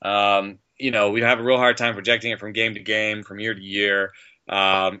 We have a real hard time projecting it from game to game, from year to year.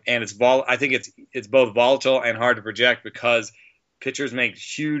 And I think it's both volatile and hard to project because pitchers make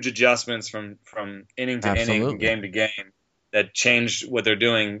huge adjustments from inning to inning, game to game, that change what they're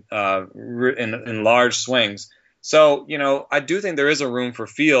doing in large swings. So, I do think there is a room for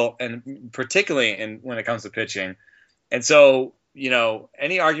feel, and particularly when it comes to pitching. And so,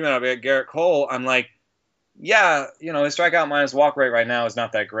 any argument about Garrett Cole, I'm like, yeah, his strikeout minus walk rate right now is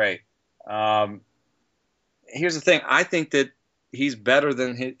not that great. Here's the thing. I think that he's better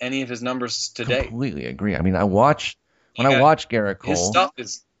than any of his numbers today. Completely agree. I mean, I watch Garrett Cole. His stuff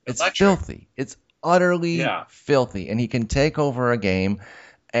is electric. Filthy. It's utterly filthy, and he can take over a game.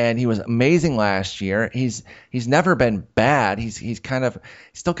 And he was amazing last year. He's never been bad. He's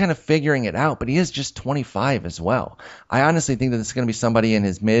still kind of figuring it out, but he is just 25 as well. I honestly think that this is going to be somebody in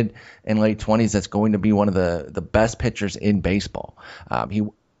his mid and late 20s that's going to be one of the best pitchers in baseball.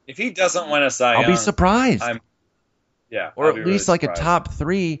 If he doesn't win a Cy Young, I'll be surprised. Or at least really like a top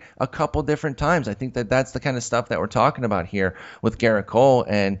 3 a couple different times. I think that's the kind of stuff that we're talking about here with Garrett Cole.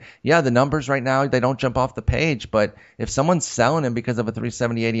 And the numbers right now, they don't jump off the page. But if someone's selling him because of a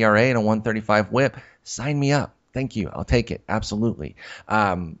 3.78 ERA and a 1.35 WHIP, sign me up. Thank you. I'll take it. Absolutely.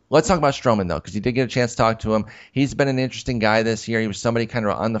 Let's talk about Stroman, though, because you did get a chance to talk to him. He's been an interesting guy this year. He was somebody kind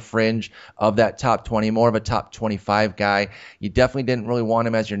of on the fringe of that top 20, more of a top 25 guy. You definitely didn't really want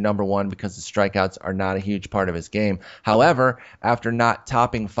him as your number one because the strikeouts are not a huge part of his game. However, after not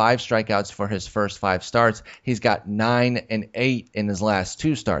topping 5 strikeouts for his first 5 starts, he's got 9 and 8 in his last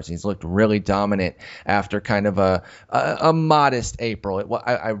 2 starts. He's looked really dominant after kind of a modest April.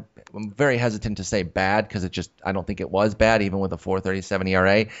 I'm very hesitant to say bad because I don't think it was bad, even with a 4.37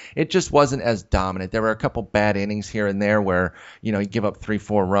 ERA. It just wasn't as dominant. There were a couple bad innings here and there where, you give up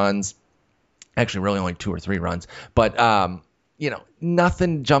 3-4 runs. Actually, really only 2 or 3 runs. But,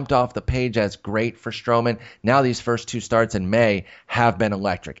 nothing jumped off the page as great for Stroman. Now these first 2 starts in May have been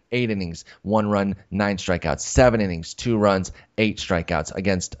electric. 8 innings, 1 run, 9 strikeouts. 7 innings, 2 runs, 8 strikeouts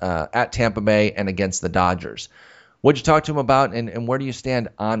against at Tampa Bay and against the Dodgers. What'd you talk to him about, and where do you stand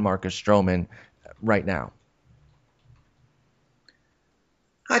on Marcus Stroman right now?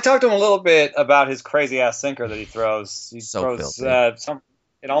 I talked to him a little bit about his crazy-ass sinker that he throws. He throws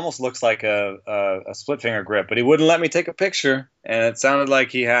it almost looks like a split-finger grip, but he wouldn't let me take a picture, and it sounded like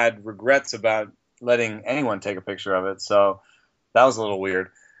he had regrets about letting anyone take a picture of it, so that was a little weird.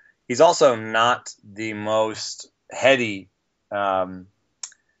 He's also not the most heady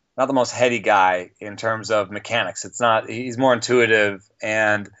guy in terms of mechanics. He's more intuitive,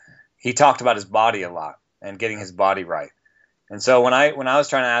 and he talked about his body a lot and getting his body right. And so when I was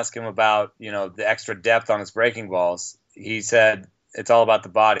trying to ask him about, the extra depth on his breaking balls, he said it's all about the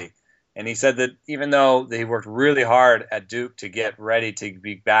body. And he said that even though they worked really hard at Duke to get ready to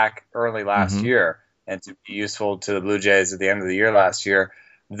be back early last year and to be useful to the Blue Jays at the end of the year last year,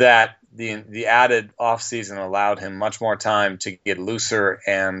 that the added offseason allowed him much more time to get looser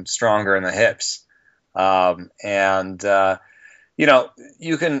and stronger in the hips. You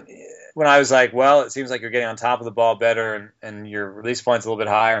can, when I was like, well, it seems like you're getting on top of the ball better and your release point's a little bit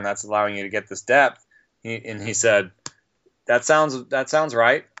higher and that's allowing you to get this depth. He said, that sounds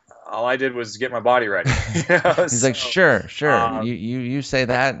right. All I did was get my body ready. He's like, sure. You say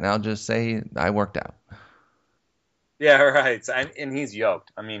that, and I'll just say I worked out. Yeah, right. And he's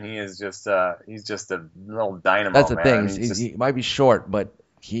yoked. I mean, he's just a little dynamo. That's the man. thing. He might be short, but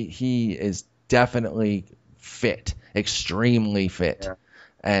he is definitely fit, extremely fit.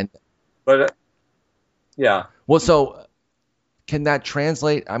 Yeah. Well, so can that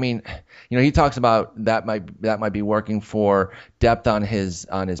translate? I mean, he talks about that might be working for depth on his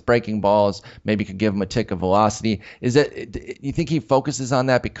breaking balls. Maybe could give him a tick of velocity. You think he focuses on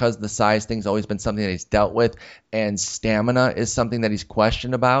that because the size thing's always been something that he's dealt with, and stamina is something that he's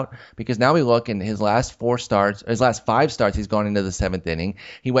questioned about? Because now we look in his last 5 starts, he's gone into the 7th inning.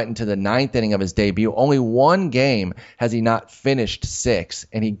 He went into the 9th inning of his debut. Only one game has he not finished 6,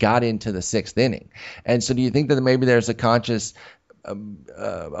 and he got into the 6th inning. And so, do you think that maybe there's a conscious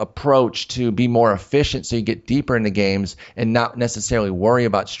approach to be more efficient so you get deeper into games and not necessarily worry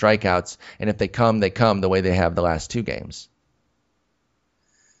about strikeouts, and if they come, they come the way they have the last 2 games?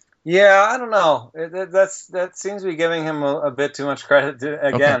 Yeah, I don't know. That seems to be giving him a bit too much credit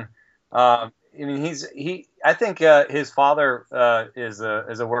again. Okay. I mean, I think his father is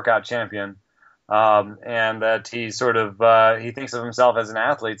a workout champion, and that he sort of he thinks of himself as an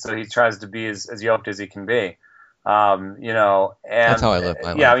athlete, so he tries to be as yoked as he can be. And that's how I live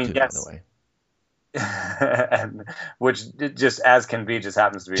my life too, yes. by the way. And, which just as can be just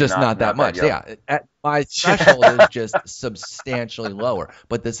happens to be just not that much. Yeah, my threshold is just substantially lower,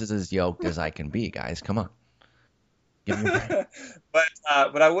 but this is as yoked as I can be, guys. Come on. Give me a break.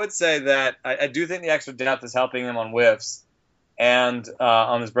 But I would say that I do think the extra depth is helping him on whiffs and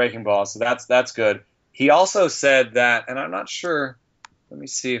on his breaking ball, so that's good. He also said that, and I'm not sure. Let me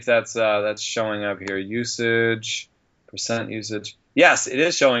see if that's showing up here. Percent usage. Yes, it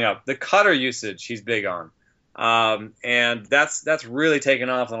is showing up. The cutter usage he's big on, and that's really taken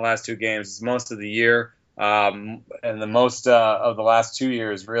off in the last 2 games. It's most of the year, and the most of the last 2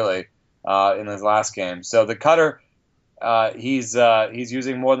 years really in his last game. So the cutter he's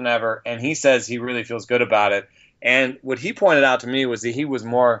using more than ever, and he says he really feels good about it. And what he pointed out to me was that he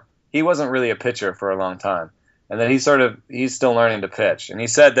wasn't really a pitcher for a long time. And then he's still learning to pitch. And he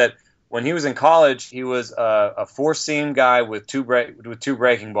said that when he was in college, he was a 4-seam guy with two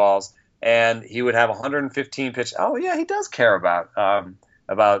breaking balls, and he would have 115 pitch. Oh yeah, he does care about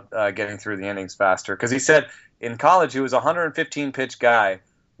getting through the innings faster, because he said in college he was a 115 pitch guy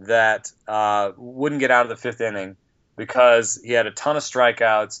that wouldn't get out of the 5th inning because he had a ton of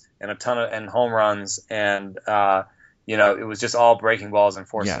strikeouts and home runs, and it was just all breaking balls and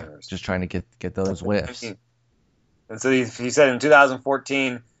 4-seamers. Yeah, just trying to get those whiffs. And so he said in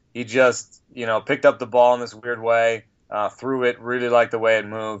 2014, he just, picked up the ball in this weird way, threw it, really liked the way it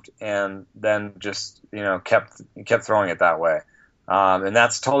moved, and then just, kept throwing it that way. And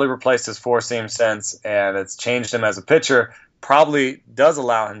that's totally replaced his 4-seam sense, and it's changed him as a pitcher. Probably does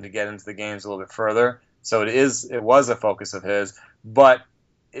allow him to get into the games a little bit further. So it was a focus of his, but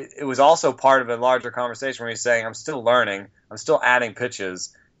it was also part of a larger conversation where he's saying, I'm still learning, I'm still adding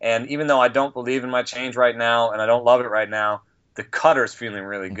pitches. And even though I don't believe in my change right now and I don't love it right now, the cutter's feeling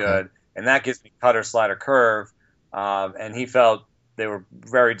really good. And that gives me cutter, slider, curve. And he felt they were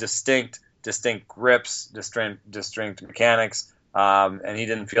very distinct grips, distinct mechanics. And he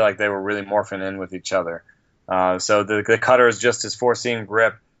didn't feel like they were really morphing in with each other. So the cutter is just his 4-seam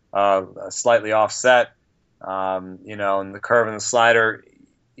grip, slightly offset, and the curve and the slider,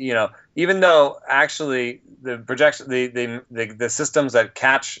 even though actually the projection, the systems that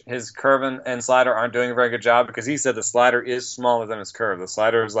catch his curve and slider aren't doing a very good job, because he said the slider is smaller than his curve. The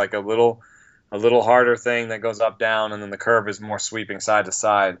slider is like a little harder thing that goes up, down, and then the curve is more sweeping side to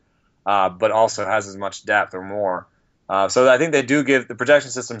side, but also has as much depth or more. So I think they do give the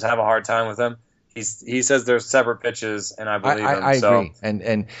projection systems have a hard time with him. He says there's separate pitches, and I believe him. I agree.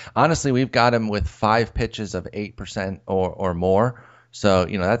 And honestly, we've got him with 5 pitches of 8% or more. So,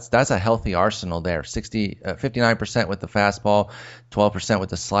 that's a healthy arsenal there. 59% with the fastball, 12%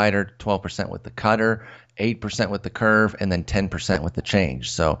 with the slider, 12% with the cutter, 8% with the curve, and then 10% with the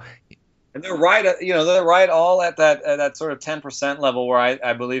change. So, and they're right. They're right all at that sort of 10% level where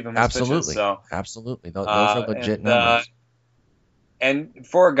I believe in. Absolutely. Pitches, so absolutely, those are legit numbers. And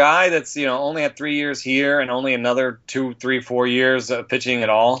for a guy that's only had 3 years here and only another 2, 3, 4 years of pitching at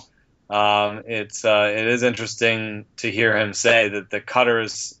all, it is interesting to hear him say that the cutter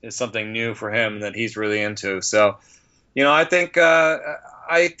is something new for him that he's really into. So, I think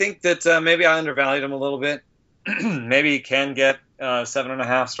that maybe I undervalued him a little bit. Maybe he can get 7.5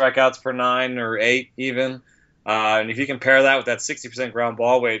 strikeouts per 9 or 8 even. And if you compare that with that 60% ground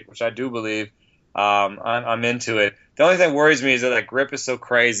ball weight, which I do believe, I'm into it. The only thing that worries me is that grip is so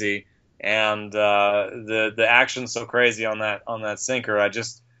crazy and the action's so crazy on that sinker. I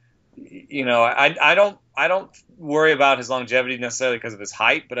just, I don't worry about his longevity necessarily because of his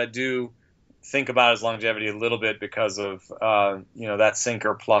height, but I do think about his longevity a little bit because of that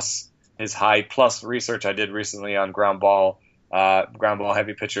sinker plus his height plus research I did recently on ground ball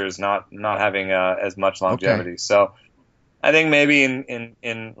heavy pitchers not having as much longevity. Okay. So I think maybe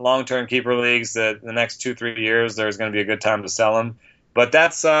in long-term keeper leagues that the next 2-3 years there's going to be a good time to sell him. But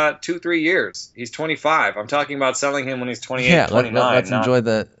that's 2-3 years. He's 25. I'm talking about selling him when he's 28, 29. Let's enjoy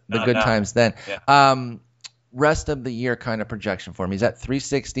the good times then. Yeah. Rest of the year kind of projection for him. He's at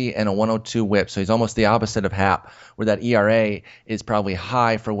 360 and a 102 whip, so he's almost the opposite of Hap, where that ERA is probably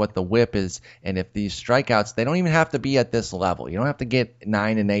high for what the whip is. And if these strikeouts, they don't even have to be at this level. You don't have to get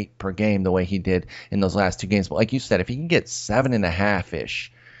 9 and 8 per game the way he did in those last 2 games. But like you said, if he can get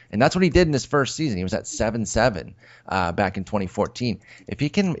 7.5-ish, and that's what he did in his first season. He was at 7.7 back in 2014. If he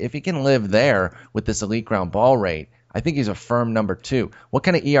can live there with this elite ground ball rate, I think he's a firm number 2. What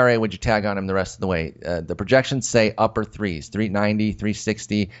kind of ERA would you tag on him the rest of the way? The projections say upper 3s, 390,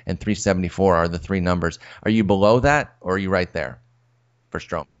 360, and 374 are the 3 numbers. Are you below that, or are you right there for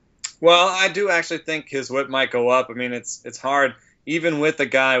Stroman? Well, I do actually think his whip might go up. I mean, it's hard. Even with a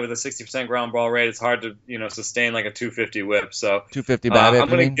guy with a 60% ground ball rate, it's hard to sustain like a 250 whip. So 250 BABIP. I'm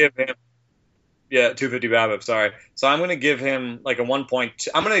going to give him 250 BABIP. Sorry. So I'm going to give him like a 1.2.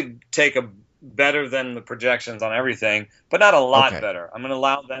 I'm going to take a better than the projections on everything, but not a lot better. I'm going to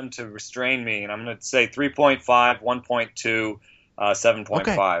allow them to restrain me, and I'm going to say 3.5, 1.2, 7.5.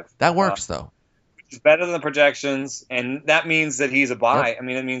 Okay. That works though. Which is better than the projections, and that means that he's a buy. Yep. I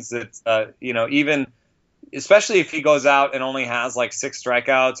mean, it means that even. Especially if he goes out and only has like 6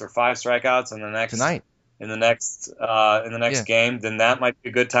 strikeouts or 5 strikeouts in the next game, then that might be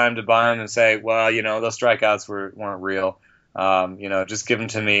a good time to buy him and say, well, those strikeouts weren't real. Just give them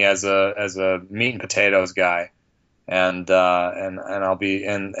to me as a meat and potatoes guy, and I'll be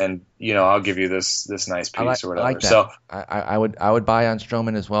I'll give you this nice piece or whatever. I like that. So I would buy on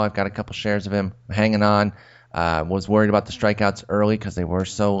Stroman as well. I've got a couple shares of him hanging on. Was worried about the strikeouts early because they were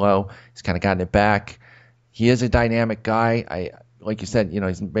so low. He's kind of gotten it back. He is a dynamic guy. Like you said,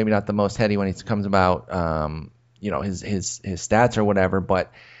 he's maybe not the most heady when he comes about, his stats or whatever,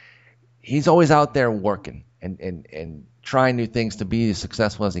 but he's always out there working and trying new things to be as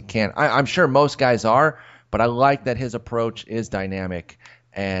successful as he can. I'm sure most guys are, but I like that his approach is dynamic,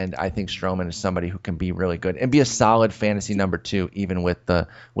 and I think Stroman is somebody who can be really good and be a solid fantasy number 2, even with the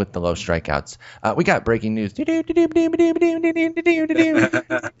low strikeouts. We got breaking news. This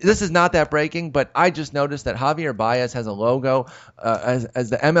is not that breaking, but I just noticed that Javier Baez has a logo, as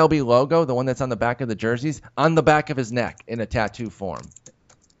the MLB logo, the one that's on the back of the jerseys, on the back of his neck in a tattoo form.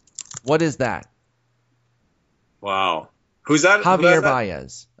 What is that? Wow. Who's that? Javier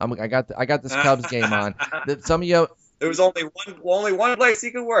Baez. I got this Cubs game on. Some of you. There was only one place he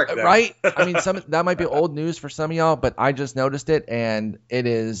could work. Then. Right? I mean, that might be old news for some of y'all, but I just noticed it, and it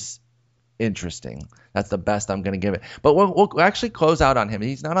is interesting. That's the best I'm going to give it. But we'll actually close out on him.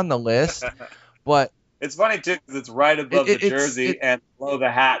 He's not on the list, but it's funny too because it's right above the jersey and below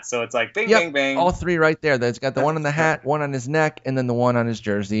the hat, so it's like bing, bing, bing. All 3 right there. It's got the one on the hat, one on his neck, and then the one on his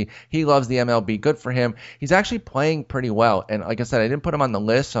jersey. He loves the MLB. Good for him. He's actually playing pretty well, and like I said, I didn't put him on the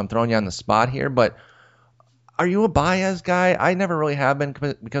list, so I'm throwing you on the spot here, but. Are you a Baez guy? I never really have been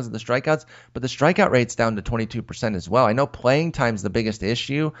because of the strikeouts, but the strikeout rate's down to 22% as well. I know playing time's the biggest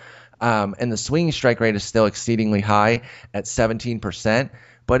issue, and the swinging strike rate is still exceedingly high at 17%.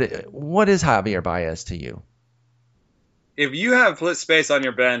 But what is Javier Baez to you? If you have space on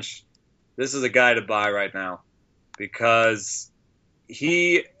your bench, this is a guy to buy right now because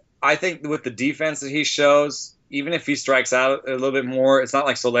I think with the defense that he shows, even if he strikes out a little bit more, it's not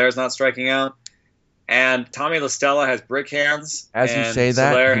like Soler's not striking out. And Tommy La Stella has brick hands. As you say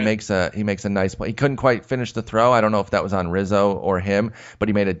that, he makes a nice play. He couldn't quite finish the throw. I don't know if that was on Rizzo or him, but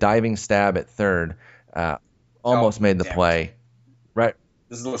he made a diving stab at third. Almost made the play. Right.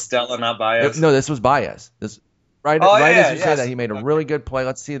 This is La Stella, not Baez. No, this was Baez. As you say that, he made a really good play.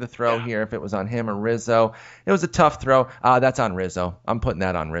 Let's see the throw here, if it was on him or Rizzo. It was a tough throw. That's on Rizzo. I'm putting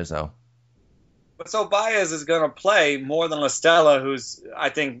that on Rizzo. So Baez is going to play more than La Stella, who's, I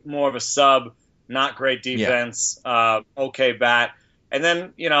think, more of a sub, not great defense, okay bat. And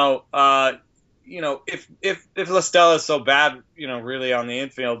then, if La Stella is so bad, really on the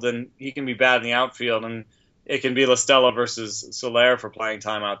infield, then he can be bad in the outfield, and it can be La Stella versus Soler for playing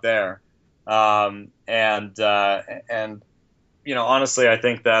time out there. Honestly, I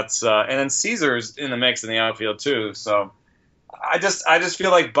think that's and then Caesar's in the mix in the outfield too. So I just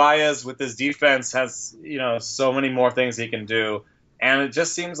feel like Baez with his defense has so many more things he can do, and it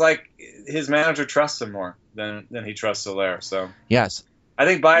just seems like his manager trusts him more than he trusts Soler. So yes, I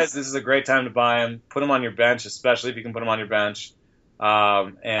think Baez, this is a great time to buy him. Put him on your bench, especially if you can put him on your bench,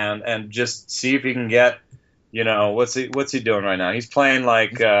 and just see if he can get. What's he doing right now? He's playing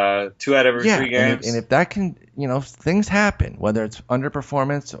like 2 out of every 3 games. And if that can, things happen, whether it's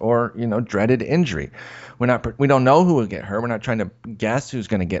underperformance or dreaded injury. We don't know who will get hurt. We're not trying to guess who's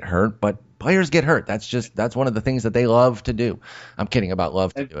going to get hurt, but players get hurt. That's one of the things that they love to do. I'm kidding about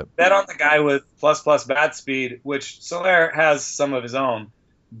love to do it. Bet on the guy with plus bat speed, which Soler has some of his own,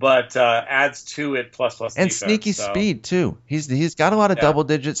 but adds to it plus and defense, sneaky speed too. He's got a lot of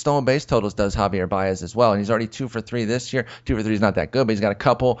double-digit stolen base totals. Does Javier Baez as well, and he's already 2 for 3 this year. 2 for 3 is not that good, but he's got a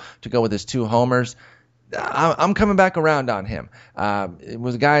couple to go with his 2 homers. I'm coming back around on him. It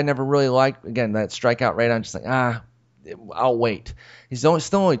was a guy I never really liked. Again, that strikeout rate, I'm just like, I'll wait. He's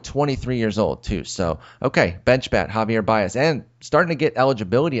still only 23 years old too. So, okay, bench bat, Javier Baez. And starting to get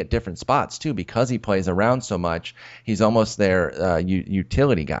eligibility at different spots too because he plays around so much. He's almost their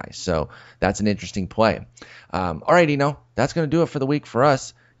utility guy. So that's an interesting play. All right, that's going to do it for the week for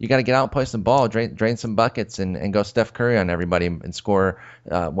us. You got to get out and play some ball, drain some buckets, and go Steph Curry on everybody and score,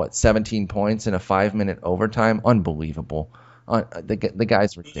 17 points in a 5-minute overtime. Unbelievable. The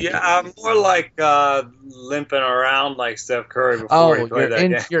guy's ridiculous. Yeah, I'm more like limping around like Steph Curry before he played that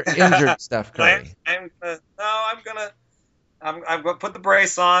game. You're injured, Steph Curry. I'm gonna put the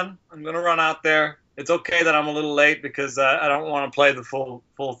brace on. I'm gonna run out there. It's okay that I'm a little late because I don't want to play the full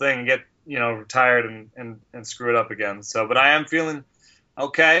thing and get retired and screw it up again. So, but I am feeling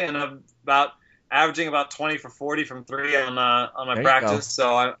okay, and I'm averaging about 20 for 40 from 3 on my practice.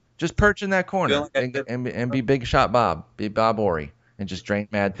 So I just perch in that corner and be Big Shot Bob, be Bob Ori, and just drain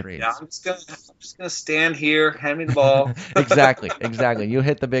mad threes. Yeah, I'm just gonna stand here, hand me the ball. Exactly. You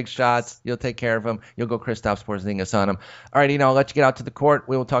hit the big shots. You'll take care of them. You'll go Kristaps Porzingis on them. All right, I'll let you get out to the court.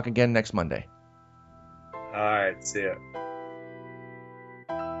 We will talk again next Monday. All right, see ya.